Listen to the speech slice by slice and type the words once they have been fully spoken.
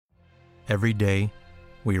Every day,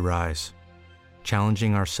 we rise,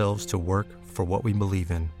 challenging ourselves to work for what we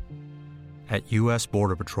believe in. At U.S.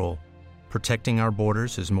 Border Patrol, protecting our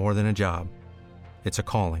borders is more than a job. It's a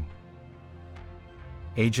calling.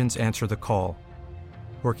 Agents answer the call,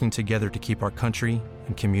 working together to keep our country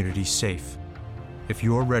and communities safe. If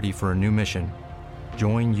you're ready for a new mission,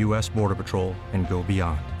 join U.S. Border Patrol and go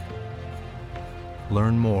beyond.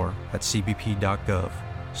 Learn more at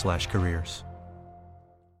cbp.gov/careers.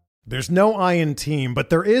 There's no I in team,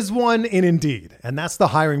 but there is one in Indeed, and that's the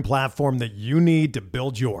hiring platform that you need to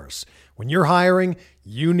build yours. When you're hiring,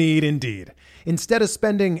 you need Indeed. Instead of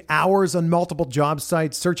spending hours on multiple job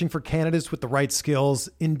sites searching for candidates with the right skills,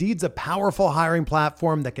 Indeed's a powerful hiring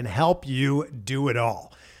platform that can help you do it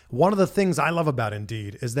all. One of the things I love about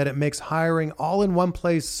Indeed is that it makes hiring all in one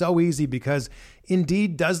place so easy because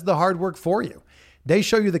Indeed does the hard work for you. They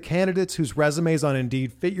show you the candidates whose resumes on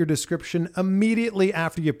Indeed fit your description immediately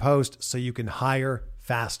after you post so you can hire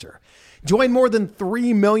faster. Join more than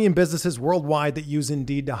 3 million businesses worldwide that use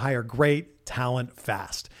Indeed to hire great talent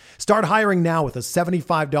fast. Start hiring now with a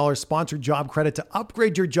 $75 sponsored job credit to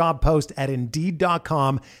upgrade your job post at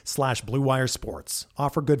Indeed.com/Blue Wire Sports.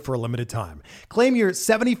 Offer good for a limited time. Claim your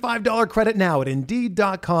 $75 credit now at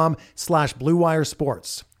Indeed.com/Blue Wire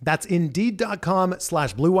Sports. That's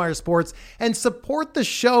Indeed.com/Blue Wire Sports, and support the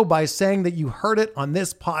show by saying that you heard it on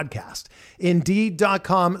this podcast.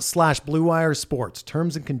 Indeed.com/Blue Wire Sports.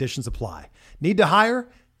 Terms and conditions apply. Need to hire?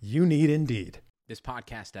 You need Indeed. This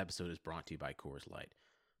podcast episode is brought to you by Coors Light.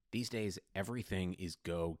 These days, everything is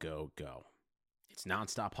go, go, go. It's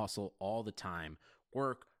nonstop hustle all the time.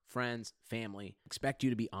 Work, friends, family, expect you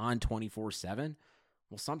to be on 24/7.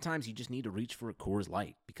 Well, sometimes you just need to reach for a Coors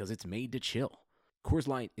Light because it's made to chill. Coors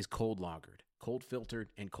Light is cold lagered, cold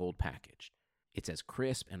filtered, and cold packaged. It's as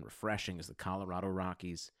crisp and refreshing as the Colorado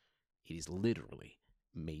Rockies. It is literally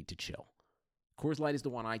made to chill. Coors Light is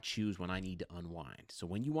the one I choose when I need to unwind. So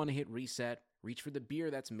when you want to hit reset, reach for the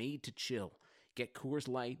beer that's made to chill. Get Coors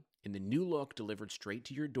Light in the new look delivered straight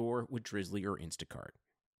to your door with Drizzly or Instacart.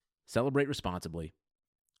 Celebrate responsibly.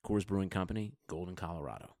 Coors Brewing Company, Golden,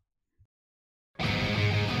 Colorado. Trying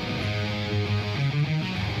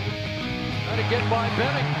to get by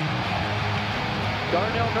Benning.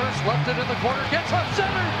 Darnell Nurse left it in the corner, gets up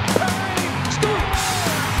center. Perry scores!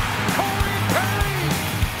 Corey Perry!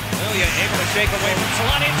 Ilya able to shake away from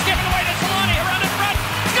Solani. It's given away to Solani around in front.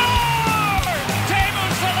 Score! Teemu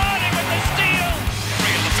Solani with the steal.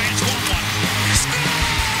 Three of the fans want one. Score!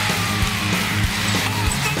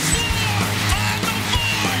 On the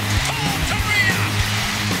floor! Paul Kariya!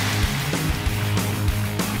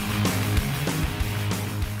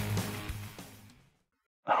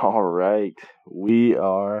 All right, we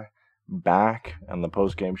are back on the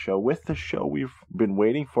post-game show with the show we've been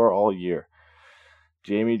waiting for all year.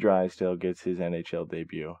 Jamie Drysdale gets his NHL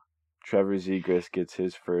debut. Trevor Zegras gets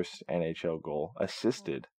his first NHL goal,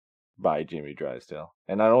 assisted by Jamie Drysdale.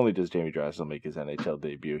 And not only does Jamie Drysdale make his NHL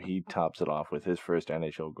debut, he tops it off with his first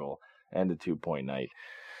NHL goal and a 2-point night.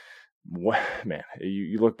 Man,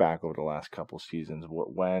 you look back over the last couple seasons,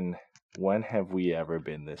 when have we ever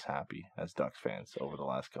been this happy as Ducks fans over the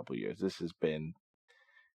last couple of years? This has been,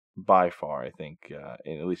 by far, I think,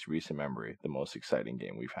 in at least recent memory, the most exciting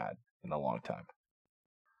game we've had in a long time.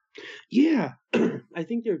 Yeah, I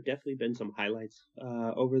think there have definitely been some highlights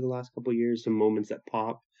over the last couple of years, some moments that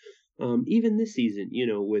pop. Even this season,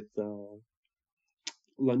 with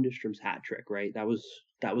Lundstrom's hat trick, right? That was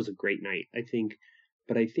a great night, I think.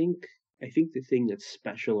 But I think the thing that's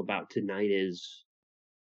special about tonight is,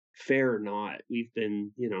 fair or not, we've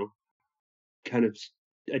been, kind of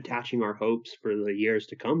attaching our hopes for the years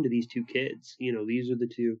to come to these two kids. These are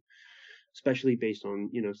the two, especially based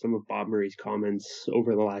on, some of Bob Murray's comments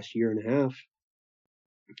over the last year and a half.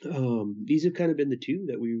 These have kind of been the two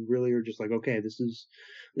that we really are just like, okay, this is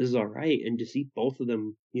all right. And to see both of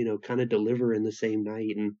them, kind of deliver in the same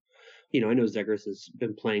night. And, I know Zegras has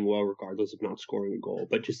been playing well regardless of not scoring a goal,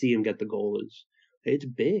 but to see him get the goal it's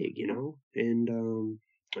big, and,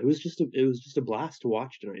 it was just a blast to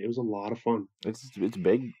watch tonight. It was a lot of fun. It's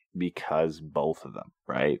big because both of them,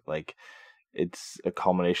 right? Like, it's a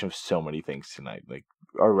culmination of so many things tonight. Like,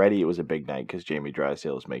 already it was a big night because Jamie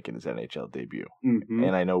Drysdale is making his NHL debut. Mm-hmm.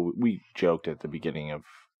 And I know we joked at the beginning of,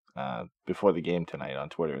 before the game tonight on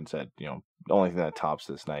Twitter and said, the only thing that tops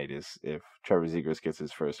this night is if Trevor Zegras gets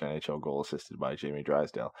his first NHL goal assisted by Jamie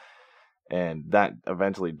Drysdale. And that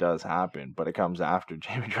eventually does happen, but it comes after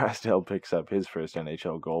Jamie Drysdale picks up his first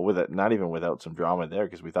NHL goal, with it not even without some drama there,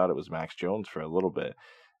 because we thought it was Max Jones for a little bit,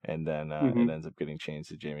 and then it ends up getting changed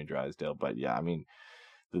to Jamie Drysdale. But yeah, I mean,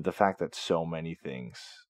 the fact that so many things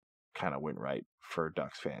kind of went right for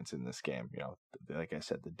Ducks fans in this game. Like I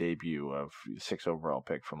said, the debut of 6th overall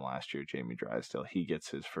pick from last year, Jamie Drysdale, he gets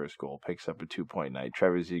his first goal, picks up a 2-point night.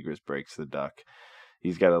 Trevor Zegras breaks the Duck.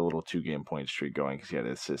 He's got a little 2-game point streak going because he had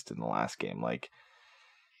an assist in the last game. Like,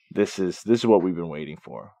 this is what we've been waiting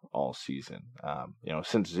for all season.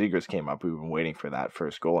 Since Zegras came up, we've been waiting for that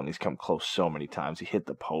first goal, and he's come close so many times. He hit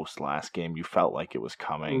the post last game. You felt like it was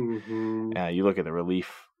coming. Mm-hmm. You look at the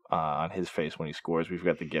relief on his face when he scores. We've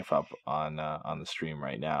got the GIF up on the stream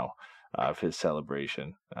right now of his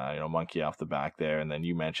celebration. Monkey off the back there, and then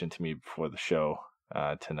you mentioned to me before the show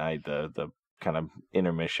tonight the kind of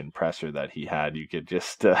intermission presser that he had. You could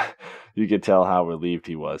just you could tell how relieved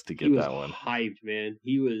he was to get that one. He was hyped, man.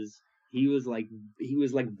 He was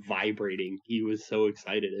like vibrating. He was so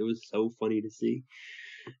excited. It was so funny to see.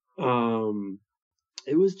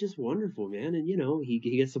 It was just wonderful, man. And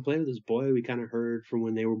he gets to play with his boy. We kind of heard from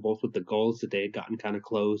when they were both with the Gulls that they had gotten kind of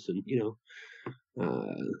close, and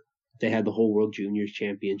they had the whole World Juniors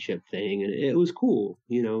Championship thing, and it was cool,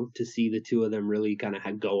 to see the two of them really kind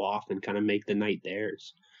of go off and kind of make the night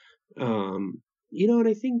theirs. And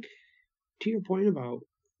I think, to your point about,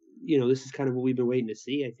 this is kind of what we've been waiting to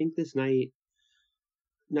see. I think this night,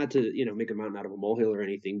 not to, make a mountain out of a molehill or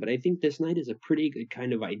anything, but I think this night is a pretty good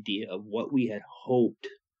kind of idea of what we had hoped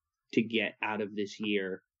to get out of this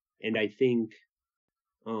year. And I think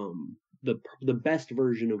the best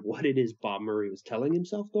version of what it is Bob Murray was telling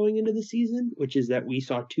himself going into the season, which is that we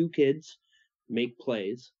saw two kids make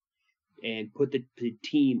plays and put the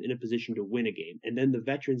team in a position to win a game. And then the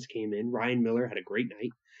veterans came in. Ryan Miller had a great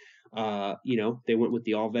night. They went with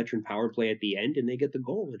the all-veteran power play at the end, and they get the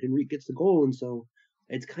goal. And Henrique gets the goal. And so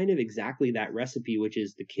it's kind of exactly that recipe, which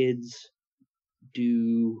is the kids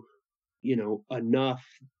do, enough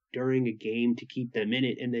during a game to keep them in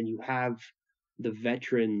it. And then you have the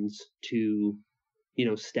veterans to,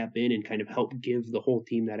 step in and kind of help give the whole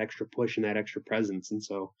team that extra push and that extra presence. And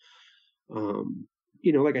so,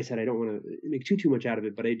 like I said, I don't want to make too much out of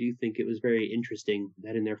it, but I do think it was very interesting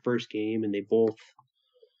that in their first game, and they both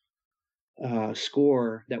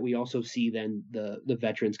score, that we also see then the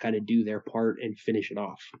veterans kind of do their part and finish it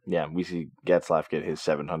off. Yeah, we see Getzlaf get his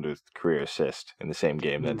 700th career assist in the same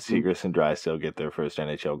game. Then Zegras and Drysdale get their first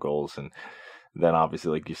NHL goals, and then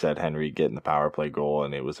obviously, like you said, Henry getting the power play goal,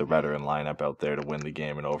 and it was a veteran lineup out there to win the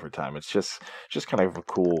game in overtime. It's just kind of a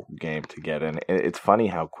cool game to get in. It's funny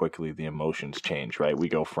how quickly the emotions change, right? We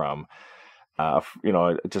go from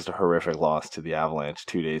just a horrific loss to the Avalanche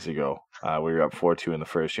 2 days ago. We were up 4-2 in the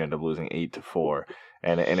first. You ended up losing 8-4,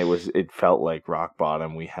 and it felt like rock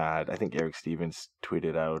bottom. We had, I think Eric Stevens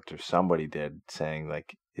tweeted out, or somebody did, saying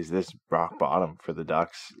like, "Is this rock bottom for the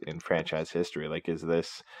Ducks in franchise history? Like, is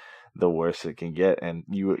this the worst it can get?" And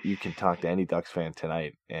you can talk to any Ducks fan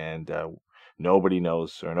tonight, and nobody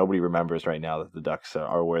knows or nobody remembers right now that the Ducks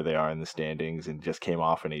are where they are in the standings and just came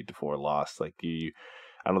off an 8-4 loss. Like,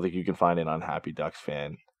 I don't think you can find an unhappy Ducks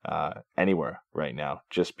fan anywhere right now,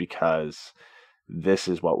 just because this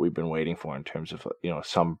is what we've been waiting for in terms of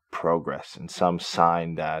some progress and some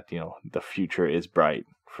sign that the future is bright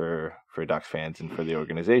for Ducks fans and for the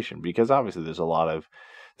organization. Because obviously there's a lot of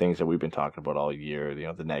things that we've been talking about all year,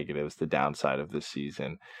 the negatives, the downside of this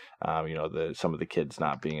season, some of the kids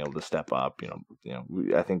not being able to step up.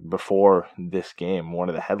 I think before this game, one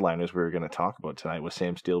of the headliners we were going to talk about tonight was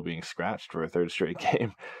Sam Steele being scratched for a third straight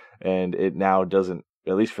game, and it now doesn't,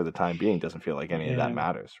 at least for the time being, doesn't feel like any of that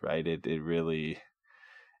matters, right?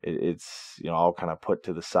 It's all kind of put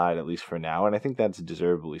to the side, at least for now, and I think that's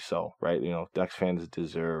deservedly so, right? Ducks fans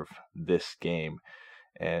deserve this game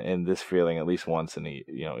and this feeling at least once in a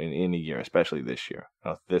year, especially this year.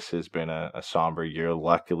 This has been a somber year.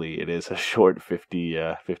 Luckily, it is a short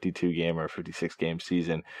 52 game or 56 game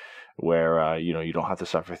season where you don't have to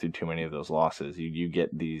suffer through too many of those losses. You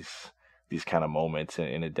get these kind of moments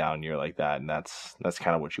in a down year like that, and that's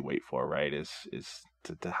kind of what you wait for, right? Is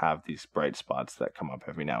to have these bright spots that come up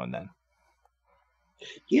every now and then.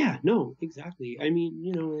 Yeah, no, exactly. I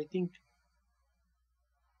mean, I think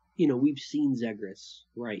we've seen Zegras,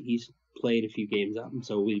 right? He's played a few games up, and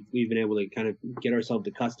so we've been able to kind of get ourselves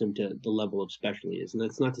accustomed to the level of special he is. And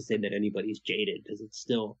that's not to say that anybody's jaded, because it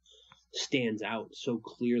still stands out so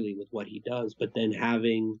clearly with what he does. But then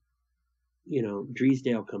having,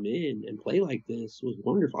 Drysdale come in and play like this was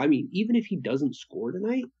wonderful. I mean, even if he doesn't score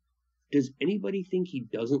tonight, does anybody think he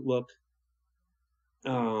doesn't look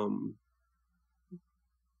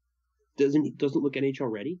doesn't look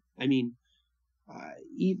NHL ready? I mean,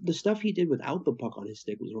 the stuff he did without the puck on his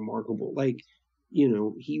stick was remarkable. Like,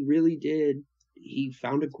 he really did. He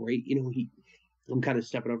found a great, I'm kind of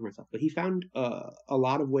stepping over myself, but he found a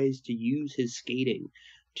lot of ways to use his skating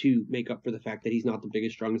to make up for the fact that he's not the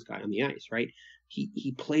biggest, strongest guy on the ice, right?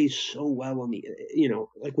 He plays so well on the,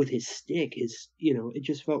 like with his stick, it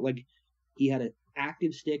just felt like he had an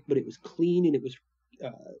active stick, but it was clean and it was,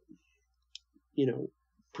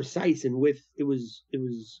 precise, and it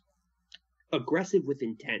was aggressive with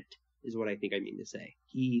intent is what I think I mean to say.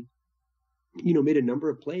 He, made a number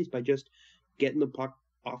of plays by just getting the puck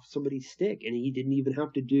off somebody's stick, and he didn't even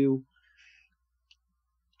have to do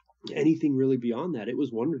anything really beyond that. It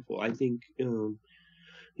was wonderful. I think,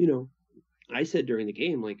 I said during the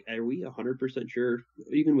game, like, are we 100% sure,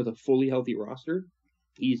 even with a fully healthy roster,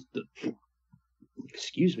 he's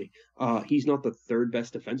not the third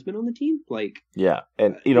best defenseman on the team? Like, yeah,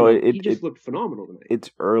 and he just looked phenomenal tonight.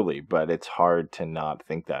 It's early, but it's hard to not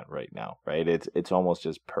think that right now, right? It's almost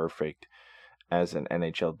as perfect as an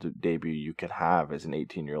NHL debut you could have as an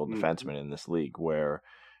 18-year-old defenseman in this league, where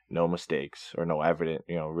no mistakes or no evident,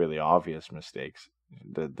 really obvious mistakes.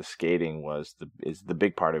 The skating is the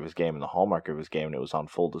big part of his game and the hallmark of his game, and it was on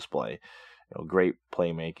full display. Great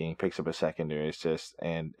playmaking, picks up a secondary assist,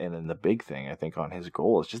 and then the big thing I think on his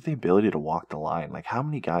goal is just the ability to walk the line. Like, how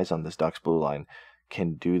many guys on this Ducks blue line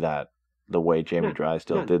can do that the way Jamie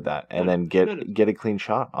Drysdale did that, and then get a clean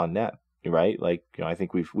shot on net, right? Like, I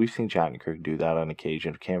think we've seen Shattenkirk do that on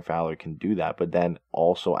occasion. Cam Fowler can do that, but then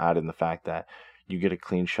also add in the fact that you get a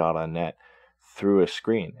clean shot on net through a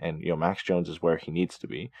screen, and Max Jones is where he needs to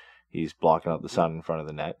be. He's blocking out the sun in front of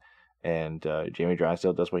the net. And Jamie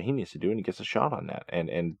Drysdale does what he needs to do, and he gets a shot on that.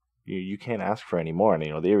 And you can't ask for any more.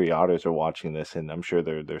 And the Erie Otters are watching this, and I'm sure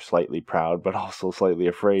they're slightly proud, but also slightly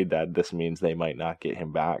afraid that this means they might not get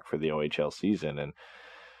him back for the OHL season. And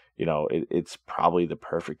it's probably the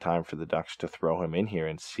perfect time for the Ducks to throw him in here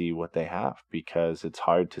and see what they have, because it's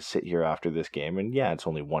hard to sit here after this game. And yeah, it's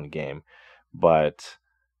only one game, but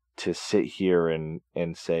to sit here and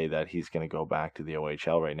say that he's going to go back to the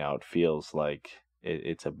OHL right now, it feels like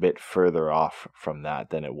it's a bit further off from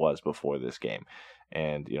that than it was before this game.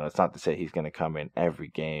 And, it's not to say he's going to come in every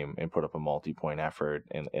game and put up a multi-point effort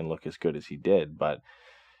and look as good as he did. But,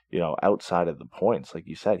 outside of the points, like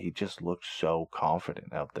you said, he just looked so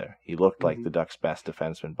confident out there. He looked like the Ducks' best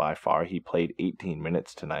defenseman by far. He played 18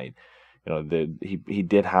 minutes tonight. He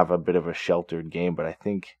did have a bit of a sheltered game, but I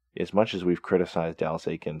think as much as we've criticized Dallas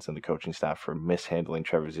Eakins and the coaching staff for mishandling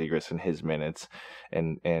Trevor Zegras in his minutes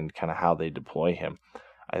and kind of how they deploy him,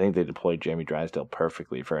 I think they deployed Jamie Drysdale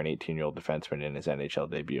perfectly for an 18-year-old defenseman in his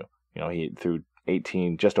NHL debut. He through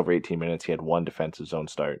just over 18 minutes, he had one defensive zone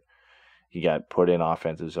start. He got put in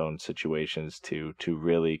offensive zone situations to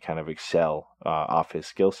really kind of excel off his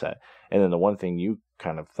skill set. And then the one thing you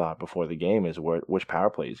kind of thought before the game is which power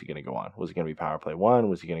play is he going to go on? Was he going to be power play 1?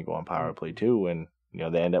 Was he going to go on power play 2? And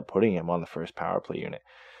they end up putting him on the first power play unit.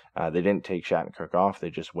 They didn't take Shattenkirk off. They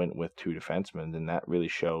just went with two defensemen, and that really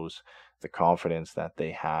shows the confidence that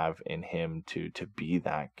they have in him to be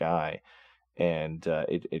that guy. And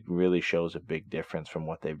it really shows a big difference from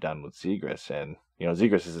what they've done with Zegras. And,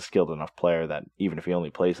 Zegras is a skilled enough player that even if he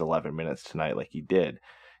only plays 11 minutes tonight like he did,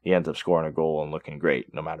 he ends up scoring a goal and looking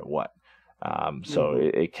great no matter what. So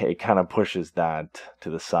it kind of pushes that to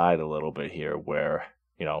the side a little bit here where,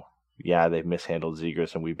 yeah, they've mishandled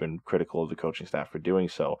Zegras, and we've been critical of the coaching staff for doing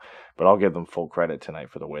so. But I'll give them full credit tonight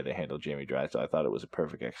for the way they handled Jamie Drysdale. I thought it was a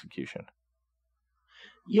perfect execution.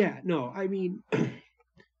 Yeah, no, I mean,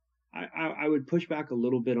 I would push back a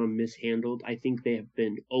little bit on mishandled. I think they have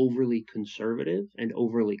been overly conservative and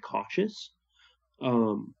overly cautious.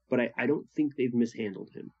 But I don't think they've mishandled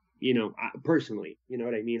him. Personally, you know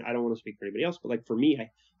what I mean? I don't want to speak for anybody else, but like for me,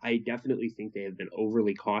 I definitely think they have been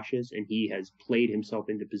overly cautious, and he has played himself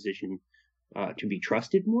into position to be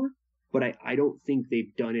trusted more. But I don't think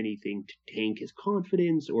they've done anything to tank his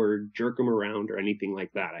confidence or jerk him around or anything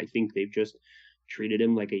like that. I think they've just treated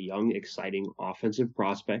him like a young, exciting offensive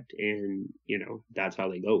prospect, and, that's how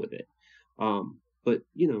they go with it. But,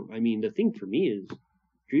 I mean, the thing for me is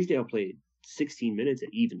Drysdale played 16 minutes at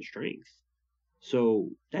even strength. So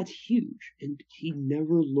that's huge. And he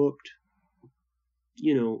never looked,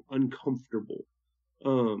 uncomfortable.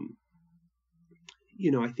 I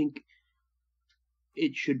think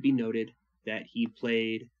it should be noted that he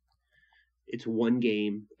played, it's one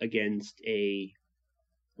game against a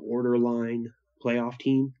borderline playoff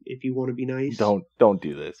team, if you want to be nice. Don't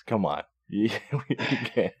do this. Come on. We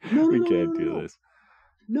can't do this.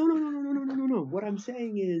 No. What I'm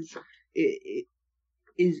saying is, if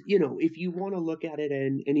you want to look at it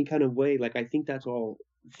in any kind of way, like, I think that's all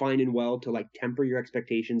fine and well to like temper your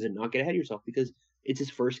expectations and not get ahead of yourself, because it's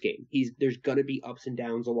his first game. There's gonna be ups and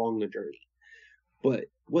downs along the journey. But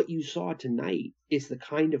what you saw tonight is the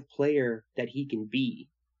kind of player that he can be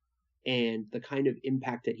and the kind of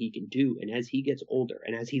impact that he can do. And as he gets older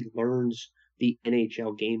and as he learns the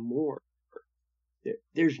NHL game more,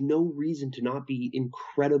 there's no reason to not be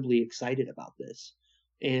incredibly excited about this.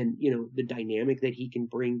 And, the dynamic that he can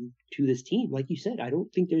bring to this team. Like you said, I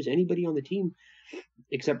don't think there's anybody on the team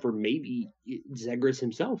except for maybe Zegras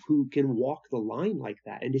himself who can walk the line like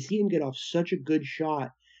that. And to see him get off such a good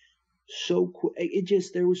shot so quick,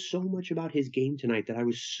 there was so much about his game tonight that I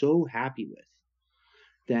was so happy with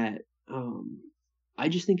that. I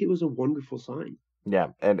just think it was a wonderful sign. Yeah,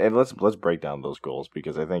 and let's break down those goals,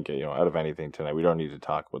 because I think, out of anything tonight, we don't need to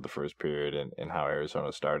talk about the first period and how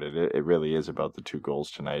Arizona started. It really is about the 2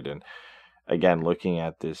 goals tonight. And again, looking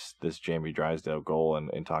at this Jamie Drysdale goal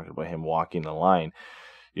and talking about him walking the line,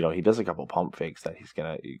 he does a couple pump fakes that he's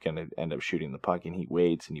gonna end up shooting the puck, and he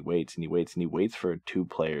waits and he waits and he waits and he waits for a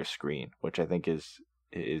 2-player screen, which I think is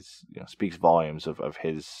speaks volumes of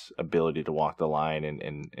his ability to walk the line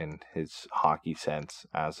and his hockey sense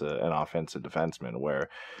as an offensive defenseman, where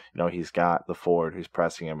he's got the forward who's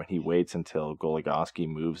pressing him, and he waits until Goligoski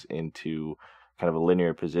moves into kind of a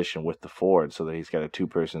linear position with the forward so that he's got a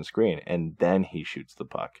 2-person screen, and then he shoots the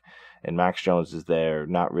puck. And Max Jones is there,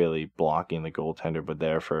 not really blocking the goaltender, but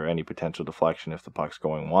there for any potential deflection if the puck's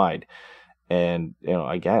going wide. And,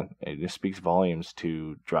 again, it just speaks volumes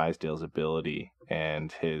to Drysdale's ability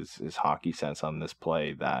and his hockey sense on this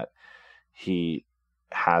play, that he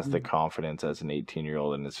has the confidence as an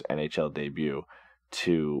 18-year-old in his NHL debut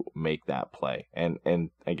to make that play. And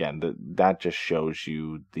again, that just shows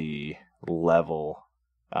you the level,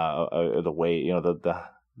 the way,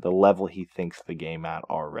 the level he thinks the game at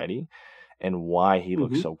already, and why he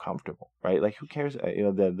looks so comfortable, right? Like, who cares?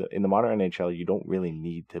 In the modern NHL, you don't really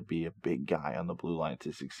need to be a big guy on the blue line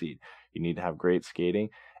to succeed. You need to have great skating,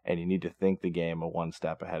 and you need to think the game 1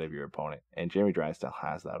 step ahead of your opponent. And Jamie Drysdale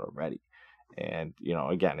has that already. And,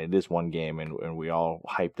 again, it is one game, and we all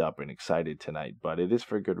hyped up and excited tonight, but it is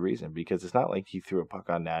for a good reason, because it's not like he threw a puck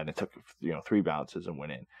on net and it took, 3 bounces and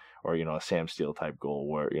went in, or, a Sam Steele type goal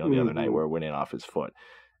where, the other night where it went in off his foot.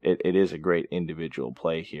 It is a great individual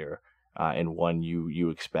play here. And one you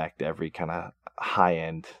expect every kind of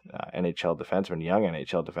high-end NHL defenseman, young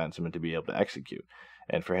NHL defenseman, to be able to execute.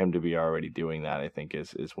 And for him to be already doing that, I think,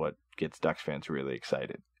 is what gets Ducks fans really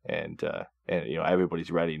excited. And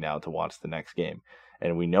everybody's ready now to watch the next game.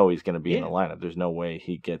 And we know he's going to be in the lineup. There's no way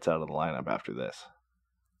he gets out of the lineup after this.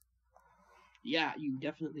 Yeah, you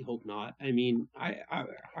definitely hope not. I mean,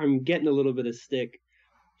 I'm getting a little bit of stick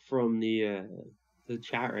from the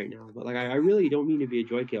chat right now, but I really don't mean to be a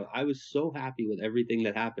joy kill. I was so happy with everything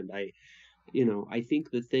that happened. I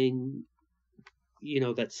think the thing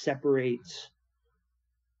that separates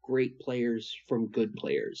great players from good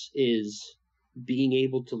players is being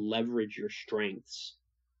able to leverage your strengths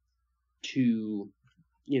to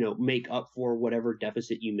make up for whatever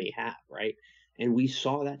deficit you may have, right? And we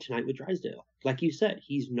saw that tonight with Drysdale. Like you said,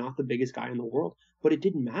 he's not the biggest guy in the world, but it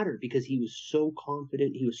didn't matter because he was so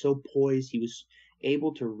confident, he was so poised, he was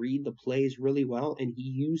able to read the plays really well, and he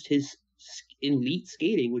used his elite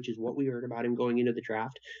skating, which is what we heard about him going into the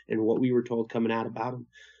draft and what we were told coming out about him,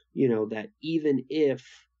 that even if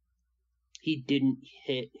he didn't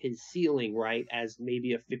hit his ceiling, right, as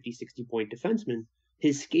maybe a 50, 60-point defenseman,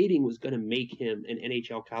 his skating was going to make him an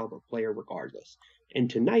NHL caliber player regardless. And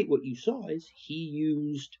tonight what you saw is he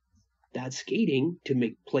used that skating to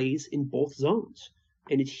make plays in both zones.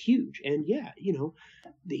 And it's huge. And yeah,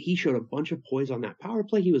 he showed a bunch of poise on that power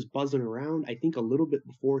play. He was buzzing around. I think a little bit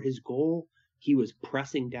before his goal, he was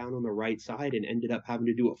pressing down on the right side and ended up having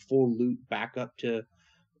to do a full loop back up to,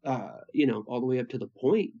 all the way up to the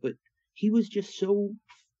point. But he was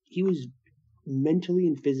he was mentally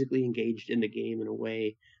and physically engaged in the game in a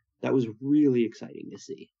way that was really exciting to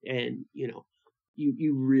see. And,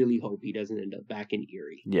 you really hope he doesn't end up back in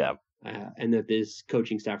Erie. Yeah. And that this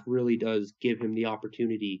coaching staff really does give him the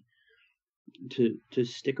opportunity to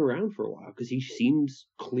stick around for a while, because he seems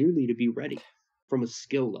clearly to be ready from a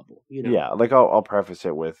skill level. Yeah, like I'll preface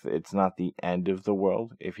it with, it's not the end of the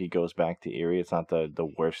world if he goes back to Erie. It's not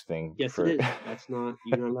the worst thing. Yes, it is. That's not.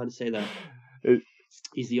 You're not allowed to say that.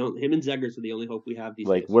 He's him and Zegras are the only hope we have these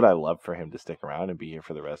days. Would I love for him to stick around and be here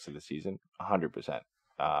for the rest of the season? 100%.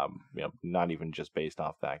 Not even just based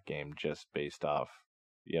off that game, just based off,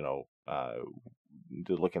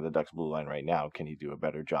 looking at the Ducks blue line right now, can he do a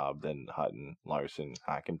better job than Hutton, Larson,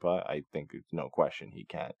 Hakanpää? I think there's no question he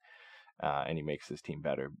can. And he makes this team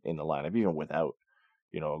better in the lineup, even without,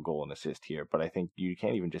 a goal and assist here. But I think you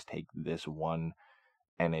can't even just take this one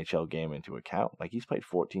NHL game into account. Like, he's played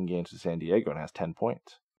 14 games with San Diego and has 10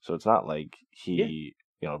 points. So it's not like he,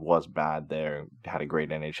 was bad there, had a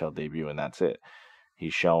great NHL debut, and that's it.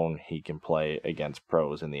 He's shown he can play against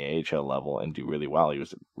pros in the AHL level and do really well. He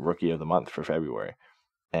was Rookie of the Month for February,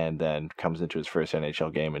 and then comes into his first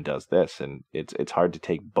NHL game and does this. And it's hard to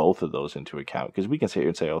take both of those into account, because we can sit here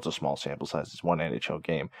and say, oh, it's a small sample size, it's one NHL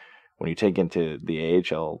game. When you take into the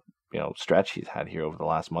AHL stretch he's had here over the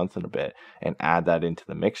last month and a bit, and add that into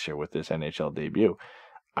the mixture with this NHL debut,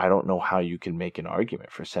 I don't know how you can make an argument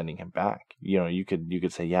for sending him back. You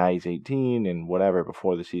could say, yeah, he's 18 and whatever.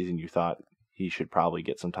 Before the season, you thought he should probably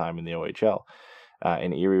get some time in the OHL.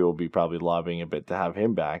 And Erie will be probably lobbying a bit to have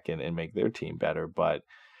him back and make their team better. But,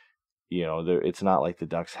 it's not like the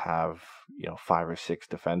Ducks have, 5 or 6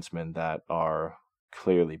 defensemen that are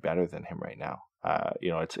clearly better than him right now.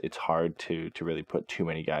 It's hard to really put too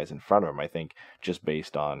many guys in front of him. I think just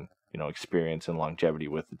based on, experience and longevity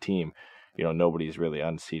with the team, nobody's really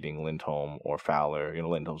unseating Lindholm or Fowler.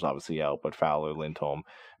 Lindholm's obviously out, but Fowler, Lindholm,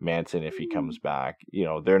 Manson, if he comes back,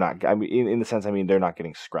 they're not, I mean, in the sense, they're not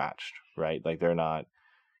getting scratched, right? Like, they're not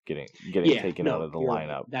getting taken out of the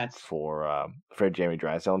lineup. That's for Jamie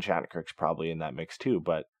Drysdale, and Shattenkirk's probably in that mix too,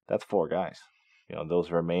 but that's 4 guys. Those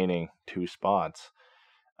remaining 2 spots,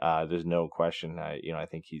 there's no question. I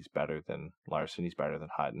think he's better than Larson. He's better than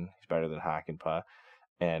Hutton. He's better than Hakanpää.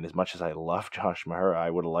 And as much as I love Josh Mahura,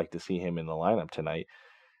 I would have liked to see him in the lineup tonight.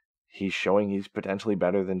 He's showing he's potentially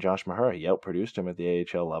better than Josh Mahura. He outproduced him at the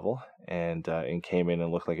AHL level and came in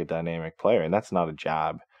and looked like a dynamic player. And that's not a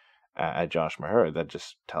jab at Josh Mahura. That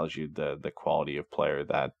just tells you the quality of player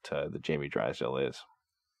that Jamie Drysdale is.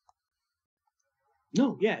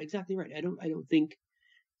 No, yeah, exactly right. I don't think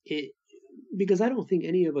it, because I don't think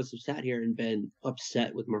any of us have sat here and been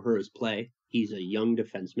upset with Mahura's play. He's a young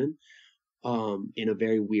defenseman. In a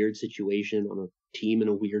very weird situation on a team in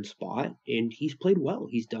a weird spot, and he's played well.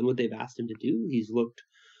 He's done what they've asked him to do. He's looked,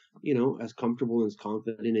 as comfortable and as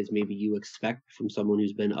confident as maybe you expect from someone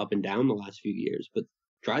who's been up and down the last few years. But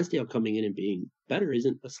Drysdale coming in and being better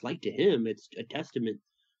isn't a slight to him. It's a testament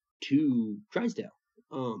to Drysdale.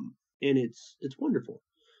 And it's wonderful.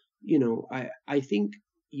 I think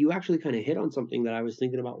you actually kind of hit on something that I was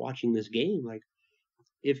thinking about watching this game. Like,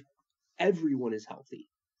 if everyone is healthy,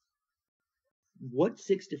 what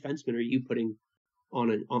 6 defensemen are you putting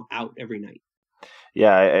on out every night?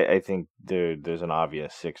 Yeah, I think there's an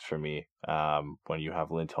obvious 6 for me. When you have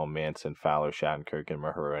Lindholm, Manson, Fowler, Shattenkirk, and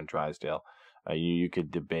Mahura and Drysdale, you could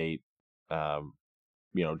debate,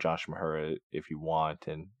 Josh Mahura if you want,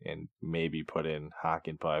 and maybe put in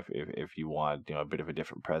Hakanpää if you want, a bit of a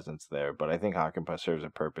different presence there. But I think Hakanpää serves a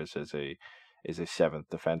purpose as a 7th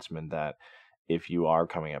defenseman that, if you are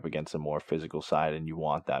coming up against a more physical side and you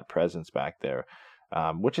want that presence back there,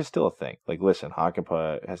 which is still a thing. Like, listen,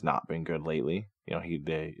 Hakanpää has not been good lately.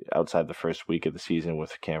 Outside the first week of the season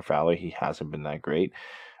with Cam Fowler, he hasn't been that great.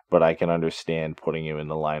 But I can understand putting him in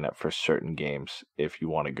the lineup for certain games if you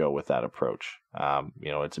want to go with that approach.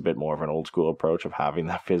 It's a bit more of an old school approach of having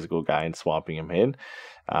that physical guy and swapping him in.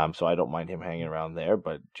 So I don't mind him hanging around there,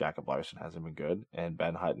 but Jacob Larson hasn't been good, and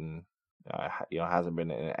Ben Hutton hasn't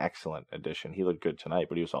been an excellent addition. He looked good tonight,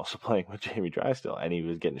 but he was also playing with Jamie Drysdale, and he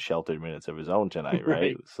was getting sheltered minutes of his own tonight,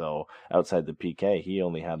 right? So outside the PK, he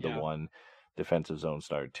only had the one defensive zone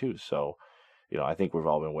start too. So, I think we've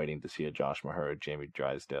all been waiting to see a Josh Mahura, Jamie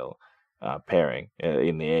Drysdale pairing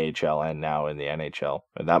in the AHL and now in the NHL.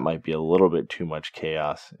 And that might be a little bit too much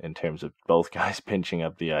chaos in terms of both guys pinching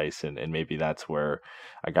up the ice, and maybe that's where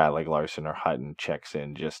a guy like Larson or Hutton checks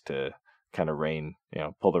in just to kind of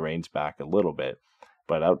pull the reins back a little bit.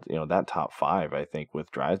 But that top 5, I think,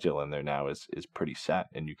 with Drysdale in there now is pretty set,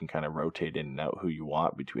 and you can kind of rotate in and out who you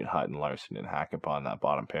want between Hutton, Larson, and Hakanpää on that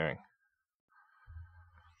bottom pairing.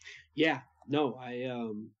 Yeah, no,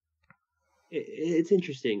 it's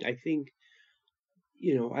interesting. I think,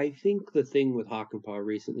 the thing with Hakanpää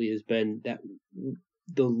recently has been that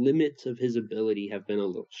the limits of his ability have been a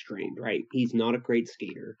little strained, right? He's not a great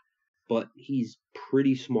skater, but he's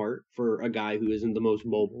pretty smart for a guy who isn't the most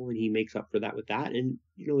mobile, and he makes up for that with that and,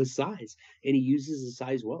 his size. And he uses his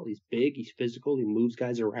size well. He's big, he's physical, he moves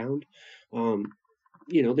guys around.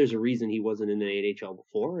 There's a reason he wasn't in the NHL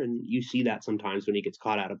before, and you see that sometimes when he gets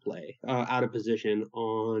caught out of play, out of position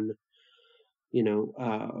on,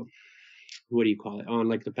 what do you call it? On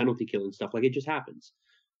like the penalty kill and stuff. Like, it just happens.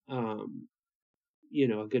 A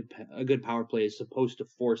good power play is supposed to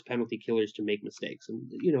force penalty killers to make mistakes,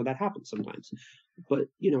 and that happens sometimes. But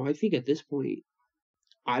I think at this point,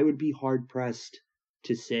 I would be hard pressed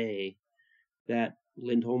to say that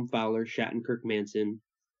Lindholm, Fowler, Shattenkirk, Manson,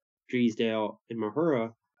 Drysdale, and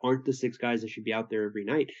Mahura aren't the 6 guys that should be out there every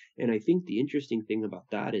night. And I think the interesting thing about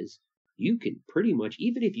that is you can pretty much,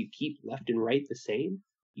 even if you keep left and right the same,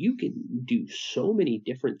 you can do so many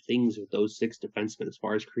different things with those 6 defensemen as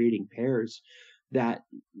far as creating pairs that,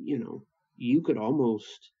 you could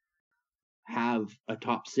almost have a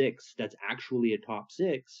top 6 that's actually a top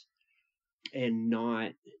 6 and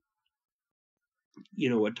not,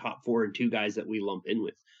 a top 4 and 2 guys that we lump in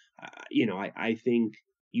with. I think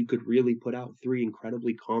you could really put out 3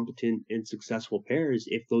 incredibly competent and successful pairs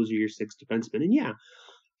if those are your 6 defensemen. And yeah,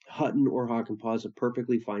 Hutton or Hakanpää is a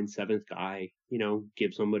perfectly fine 7th guy.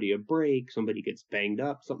 Give somebody a break, somebody gets banged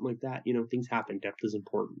up, something like that. Things happen. Depth is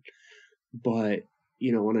important. But,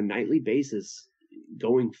 on a nightly basis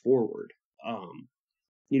going forward,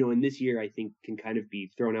 and this year I think can kind of be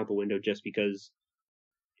thrown out the window just because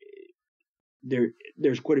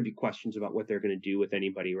there's quite a few questions about what they're going to do with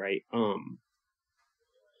anybody, right?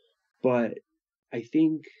 But I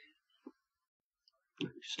think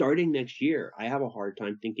starting next year, I have a hard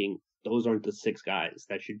time thinking those aren't the 6 guys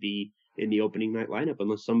that should be in the opening night lineup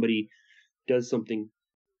unless somebody does something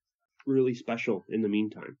really special in the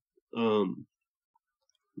meantime.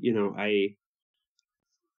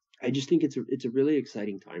 I just think it's a really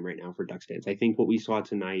exciting time right now for Ducks fans. I think what we saw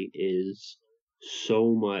tonight is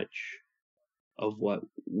so much of what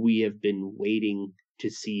we have been waiting to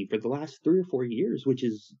see for the last 3 or 4 years, which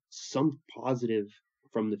is some positive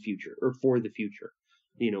from the future or for the future.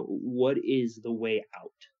 What is the way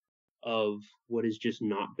out of what has just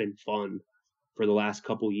not been fun for the last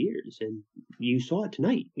couple years? And you saw it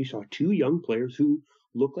tonight. You saw 2 young players who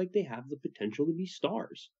look like they have the potential to be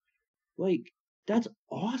stars. Like, that's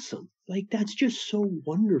awesome. Like, that's just so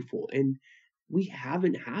wonderful. And we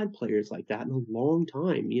haven't had players like that in a long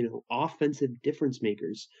time. Offensive difference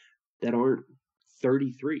makers that aren't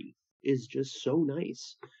 33 is just so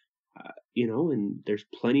nice. And there's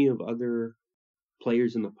plenty of other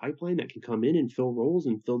players in the pipeline that can come in and fill roles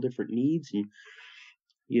and fill different needs. And,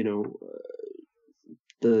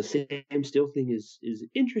 the Sam Steele thing is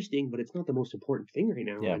interesting, but it's not the most important thing right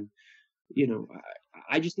now. Yeah. And,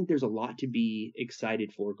 I just think there's a lot to be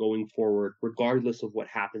excited for going forward, regardless of what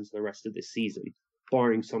happens the rest of the season,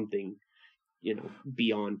 barring something,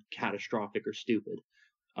 beyond catastrophic or stupid.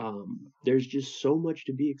 There's just so much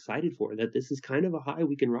to be excited for that this is kind of a high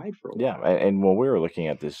we can ride for a while. Yeah, and when we were looking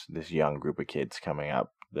at this young group of kids coming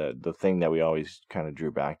up, the thing that we always kind of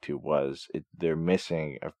drew back to was they're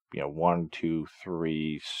missing 1, 2,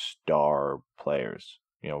 3 star players,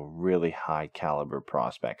 really high caliber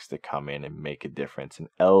prospects that come in and make a difference and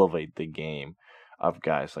elevate the game of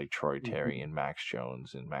guys like Troy Terry and Max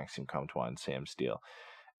Jones and Maxime Comtois and Sam Steele.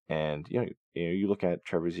 And you look at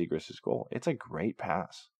Trevor Zegras' goal. It's a great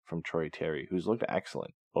pass from Troy Terry, who's looked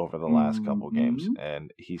excellent over the last couple games,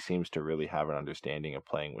 and he seems to really have an understanding of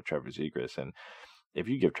playing with Trevor Zegras. And if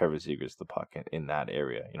you give Trevor Zegras the puck in that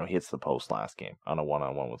area, he hits the post last game on a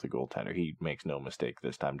one-on-one with the goaltender. He makes no mistake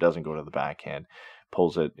this time. Doesn't go to the backhand,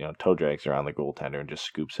 pulls it, toe drags around the goaltender and just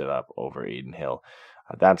scoops it up over Aiden Hill.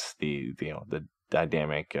 That's the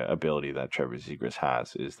dynamic ability that Trevor Zegras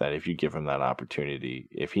has, is that if you give him that opportunity,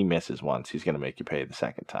 if he misses once, he's going to make you pay the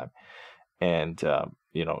second time. And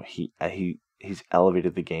he's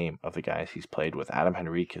elevated the game of the guys he's played with. Adam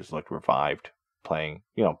Henrique has looked revived playing,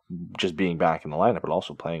 just being back in the lineup, but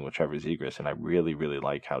also playing with Trevor Zegras. And I really, really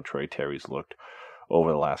like how Troy Terry's looked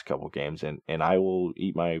over the last couple of games. And I will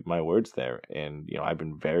eat my words there. And, I've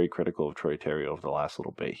been very critical of Troy Terry over the last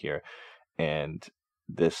little bit here. And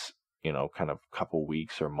this, kind of couple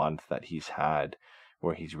weeks or month that he's had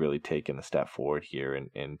where he's really taken a step forward here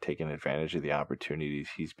and taken advantage of the opportunities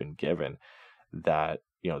he's been given, that,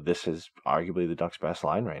 this is arguably the Ducks' best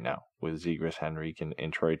line right now with Zegras, Henrique,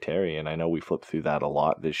 and Troy Terry. And I know we flip through that a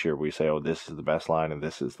lot this year. We say, oh, this is the best line and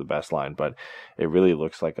this is the best line. But it really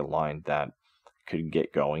looks like a line that could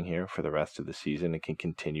get going here for the rest of the season. It can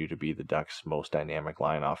continue to be the Ducks' most dynamic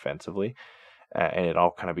line offensively. And it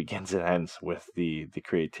all kind of begins and ends with the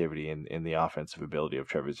creativity and the offensive ability of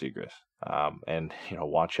Trevor Zegras. And,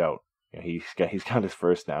 watch out. He's got his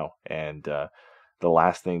first now. And the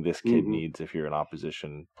last thing this kid needs, if you're an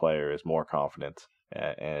opposition player, is more confidence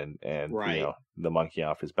and right. The monkey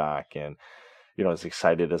off his back. And, as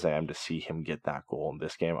excited as I am to see him get that goal in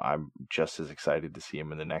this game, I'm just as excited to see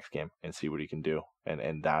him in the next game and see what he can do.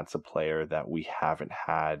 And that's a player that we haven't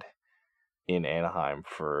had in Anaheim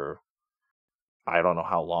for I don't know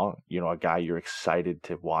how long, a guy you're excited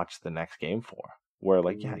to watch the next game for. Where,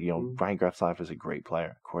 Ryan Gretzlaff is a great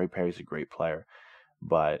player. Corey Perry's a great player.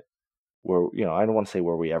 But I don't want to say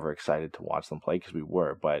were we ever excited to watch them play, because we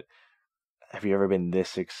were. But have you ever been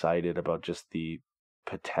this excited about just the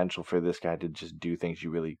potential for this guy to just do things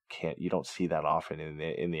you don't see that often in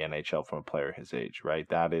the NHL from a player his age, right?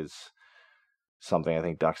 That is something I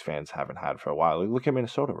think Ducks fans haven't had for a while. Look at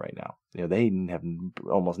Minnesota right now. They have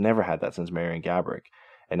almost never had that since Marian Gaborik,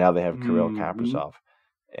 and now they have Kirill Kaprizov,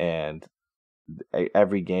 and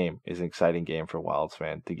every game is an exciting game for a Wilds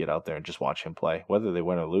fan to get out there and just watch him play, whether they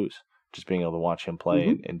win or lose. Just being able to watch him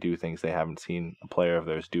play and do things they haven't seen a player of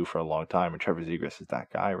theirs do for a long time, and Trevor Zegras is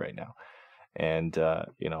that guy right now. And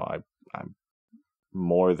I'm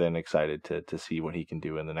more than excited to see what he can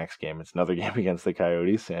do in the next game. It's another game against the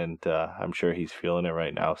Coyotes, and I'm sure he's feeling it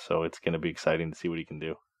right now. So it's going to be exciting to see what he can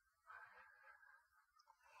do.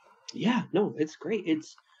 Yeah, no, it's great.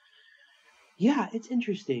 It's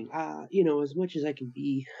interesting. As much as I can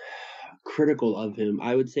be critical of him,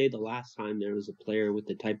 I would say the last time there was a player with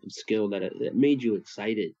the type of skill that made you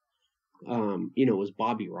excited, was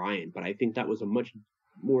Bobby Ryan. But I think that was a much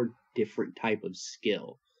more different type of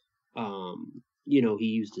skill. He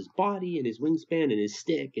used his body and his wingspan and his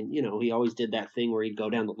stick, and he always did that thing where he'd go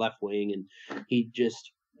down the left wing and he'd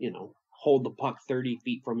just hold the puck 30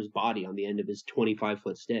 feet from his body on the end of his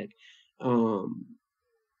 25-foot stick,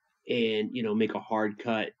 and make a hard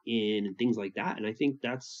cut in and things like that. And I think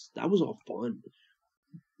that was all fun.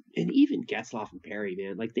 And even Getzlaf and Perry,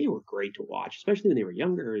 man, like, they were great to watch, especially when they were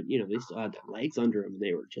younger. They still had their legs under them, and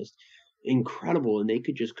they were just incredible, and they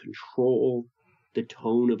could just control the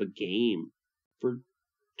tone of a game for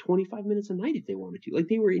 25 minutes a night if they wanted to. Like,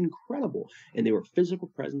 they were incredible, and they were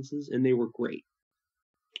physical presences, and they were great.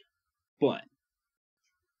 But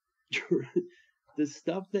the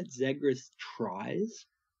stuff that Zegras tries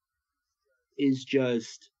is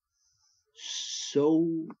just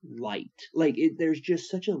so light. Like, there's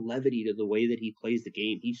just such a levity to the way that he plays the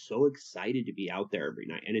game. He's so excited to be out there every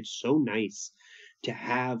night, and it's so nice to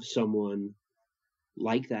have someone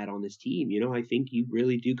like that on this team. I think you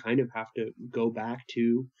really do kind of have to go back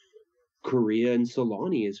to Korea and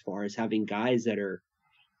Solani as far as having guys that are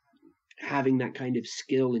having that kind of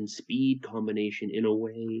skill and speed combination in a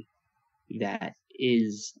way that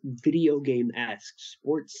is video game-esque,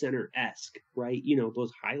 Sports Center-esque, right?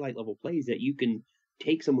 Those highlight level plays that you can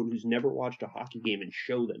take someone who's never watched a hockey game and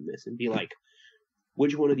show them this and be like,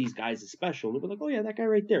 which one of these guys is special? And they'll be like, oh yeah, that guy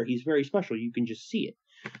right there, he's very special. You can just see it.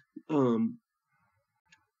 And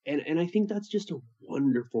I think that's just a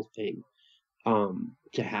wonderful thing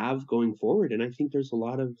to have going forward. And I think there's a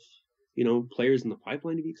lot of, players in the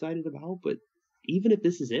pipeline to be excited about. But even if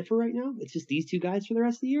this is it for right now, it's just these two guys for the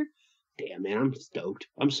rest of the year. Damn, man, I'm stoked.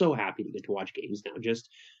 I'm so happy to get to watch games now, just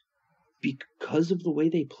because of the way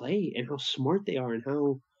they play and how smart they are and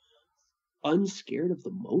how unscared of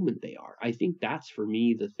the moment they are. I think that's, for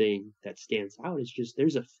me, the thing that stands out. It's just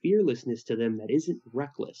there's a fearlessness to them that isn't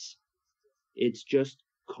reckless. It's just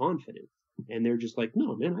confident. And they're just like,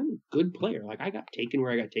 no, man, I'm a good player. Like, I got taken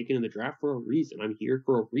where I got taken in the draft for a reason. I'm here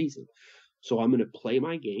for a reason. So I'm going to play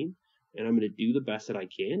my game, and I'm going to do the best that I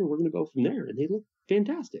can, and we're going to go from there. And they look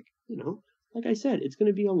fantastic. Like I said, it's going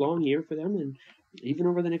to be a long year for them. And even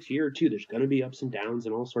over the next year or two, there's going to be ups and downs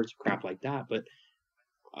and all sorts of crap like that. But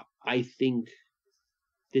I think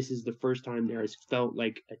this is the first time there has felt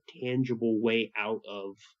like a tangible way out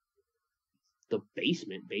of the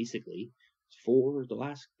basement, basically, for the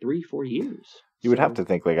last 3-4 years. You would have to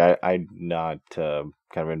think, like, I'm not kind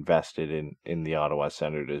of invested in the Ottawa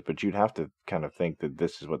Senators, but you'd have to kind of think that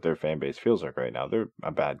this is what their fan base feels like right now. They're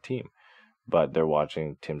a bad team, but they're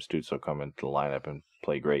watching Tim Stützle come into the lineup and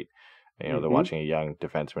play great. They're watching a young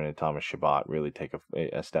defenseman in Thomas Chabot really take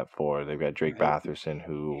a step forward. They've got Drake Batherson,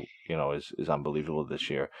 who, is unbelievable this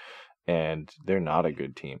year. And they're not a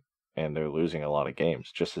good team. And they're losing a lot of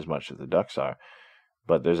games, just as much as the Ducks are.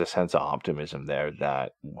 But there's a sense of optimism there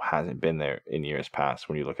that hasn't been there in years past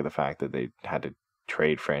when you look at the fact that they had to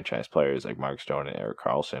trade franchise players like Mark Stone and Erik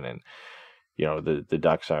Karlsson. And, the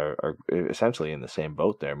Ducks are essentially in the same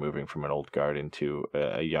boat there, moving from an old guard into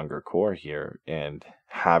a younger core here and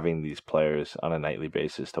having these players on a nightly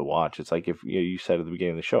basis to watch. It's like, if you said at the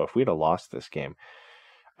beginning of the show, if we'd have lost this game,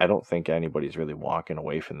 I don't think anybody's really walking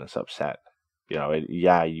away from this upset. I mean,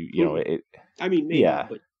 maybe, yeah.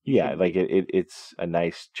 But yeah, like it's a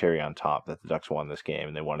nice cherry on top that the Ducks won this game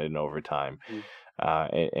and they won it in overtime.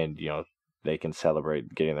 And they can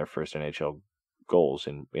celebrate getting their first NHL goals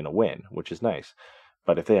in a win, which is nice.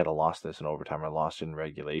 But if they had lost this in overtime or lost in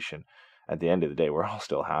regulation, at the end of the day, we're all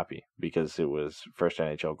still happy because it was first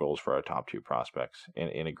NHL goals for our top two prospects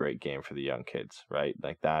in a great game for the young kids, right?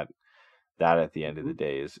 Like that at the end of the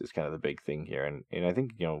day is kind of the big thing here. And I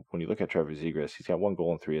think, when you look at Trevor Zegras, he's got 1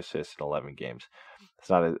 goal and 3 assists in 11 games. It's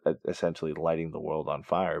not essentially lighting the world on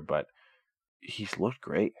fire, but he's looked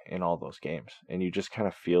great in all those games, and you just kind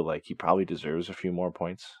of feel like he probably deserves a few more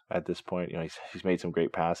points at this point. You know, he's made some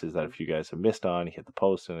great passes that a few guys have missed on. He hit the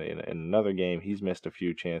post in another game. He's missed a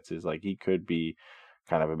few chances. Like, he could be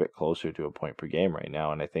kind of a bit closer to a point per game right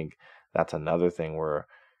now, and I think that's another thing where,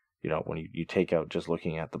 you know, when you take out just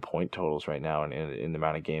looking at the point totals right now and in the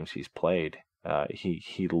amount of games he's played,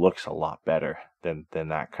 he looks a lot better than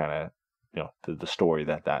that kind of, you know, the story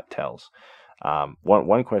that tells.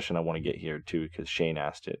 One question I want to get here too, because Shane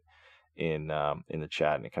asked it in the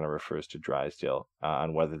chat, and it kind of refers to Drysdale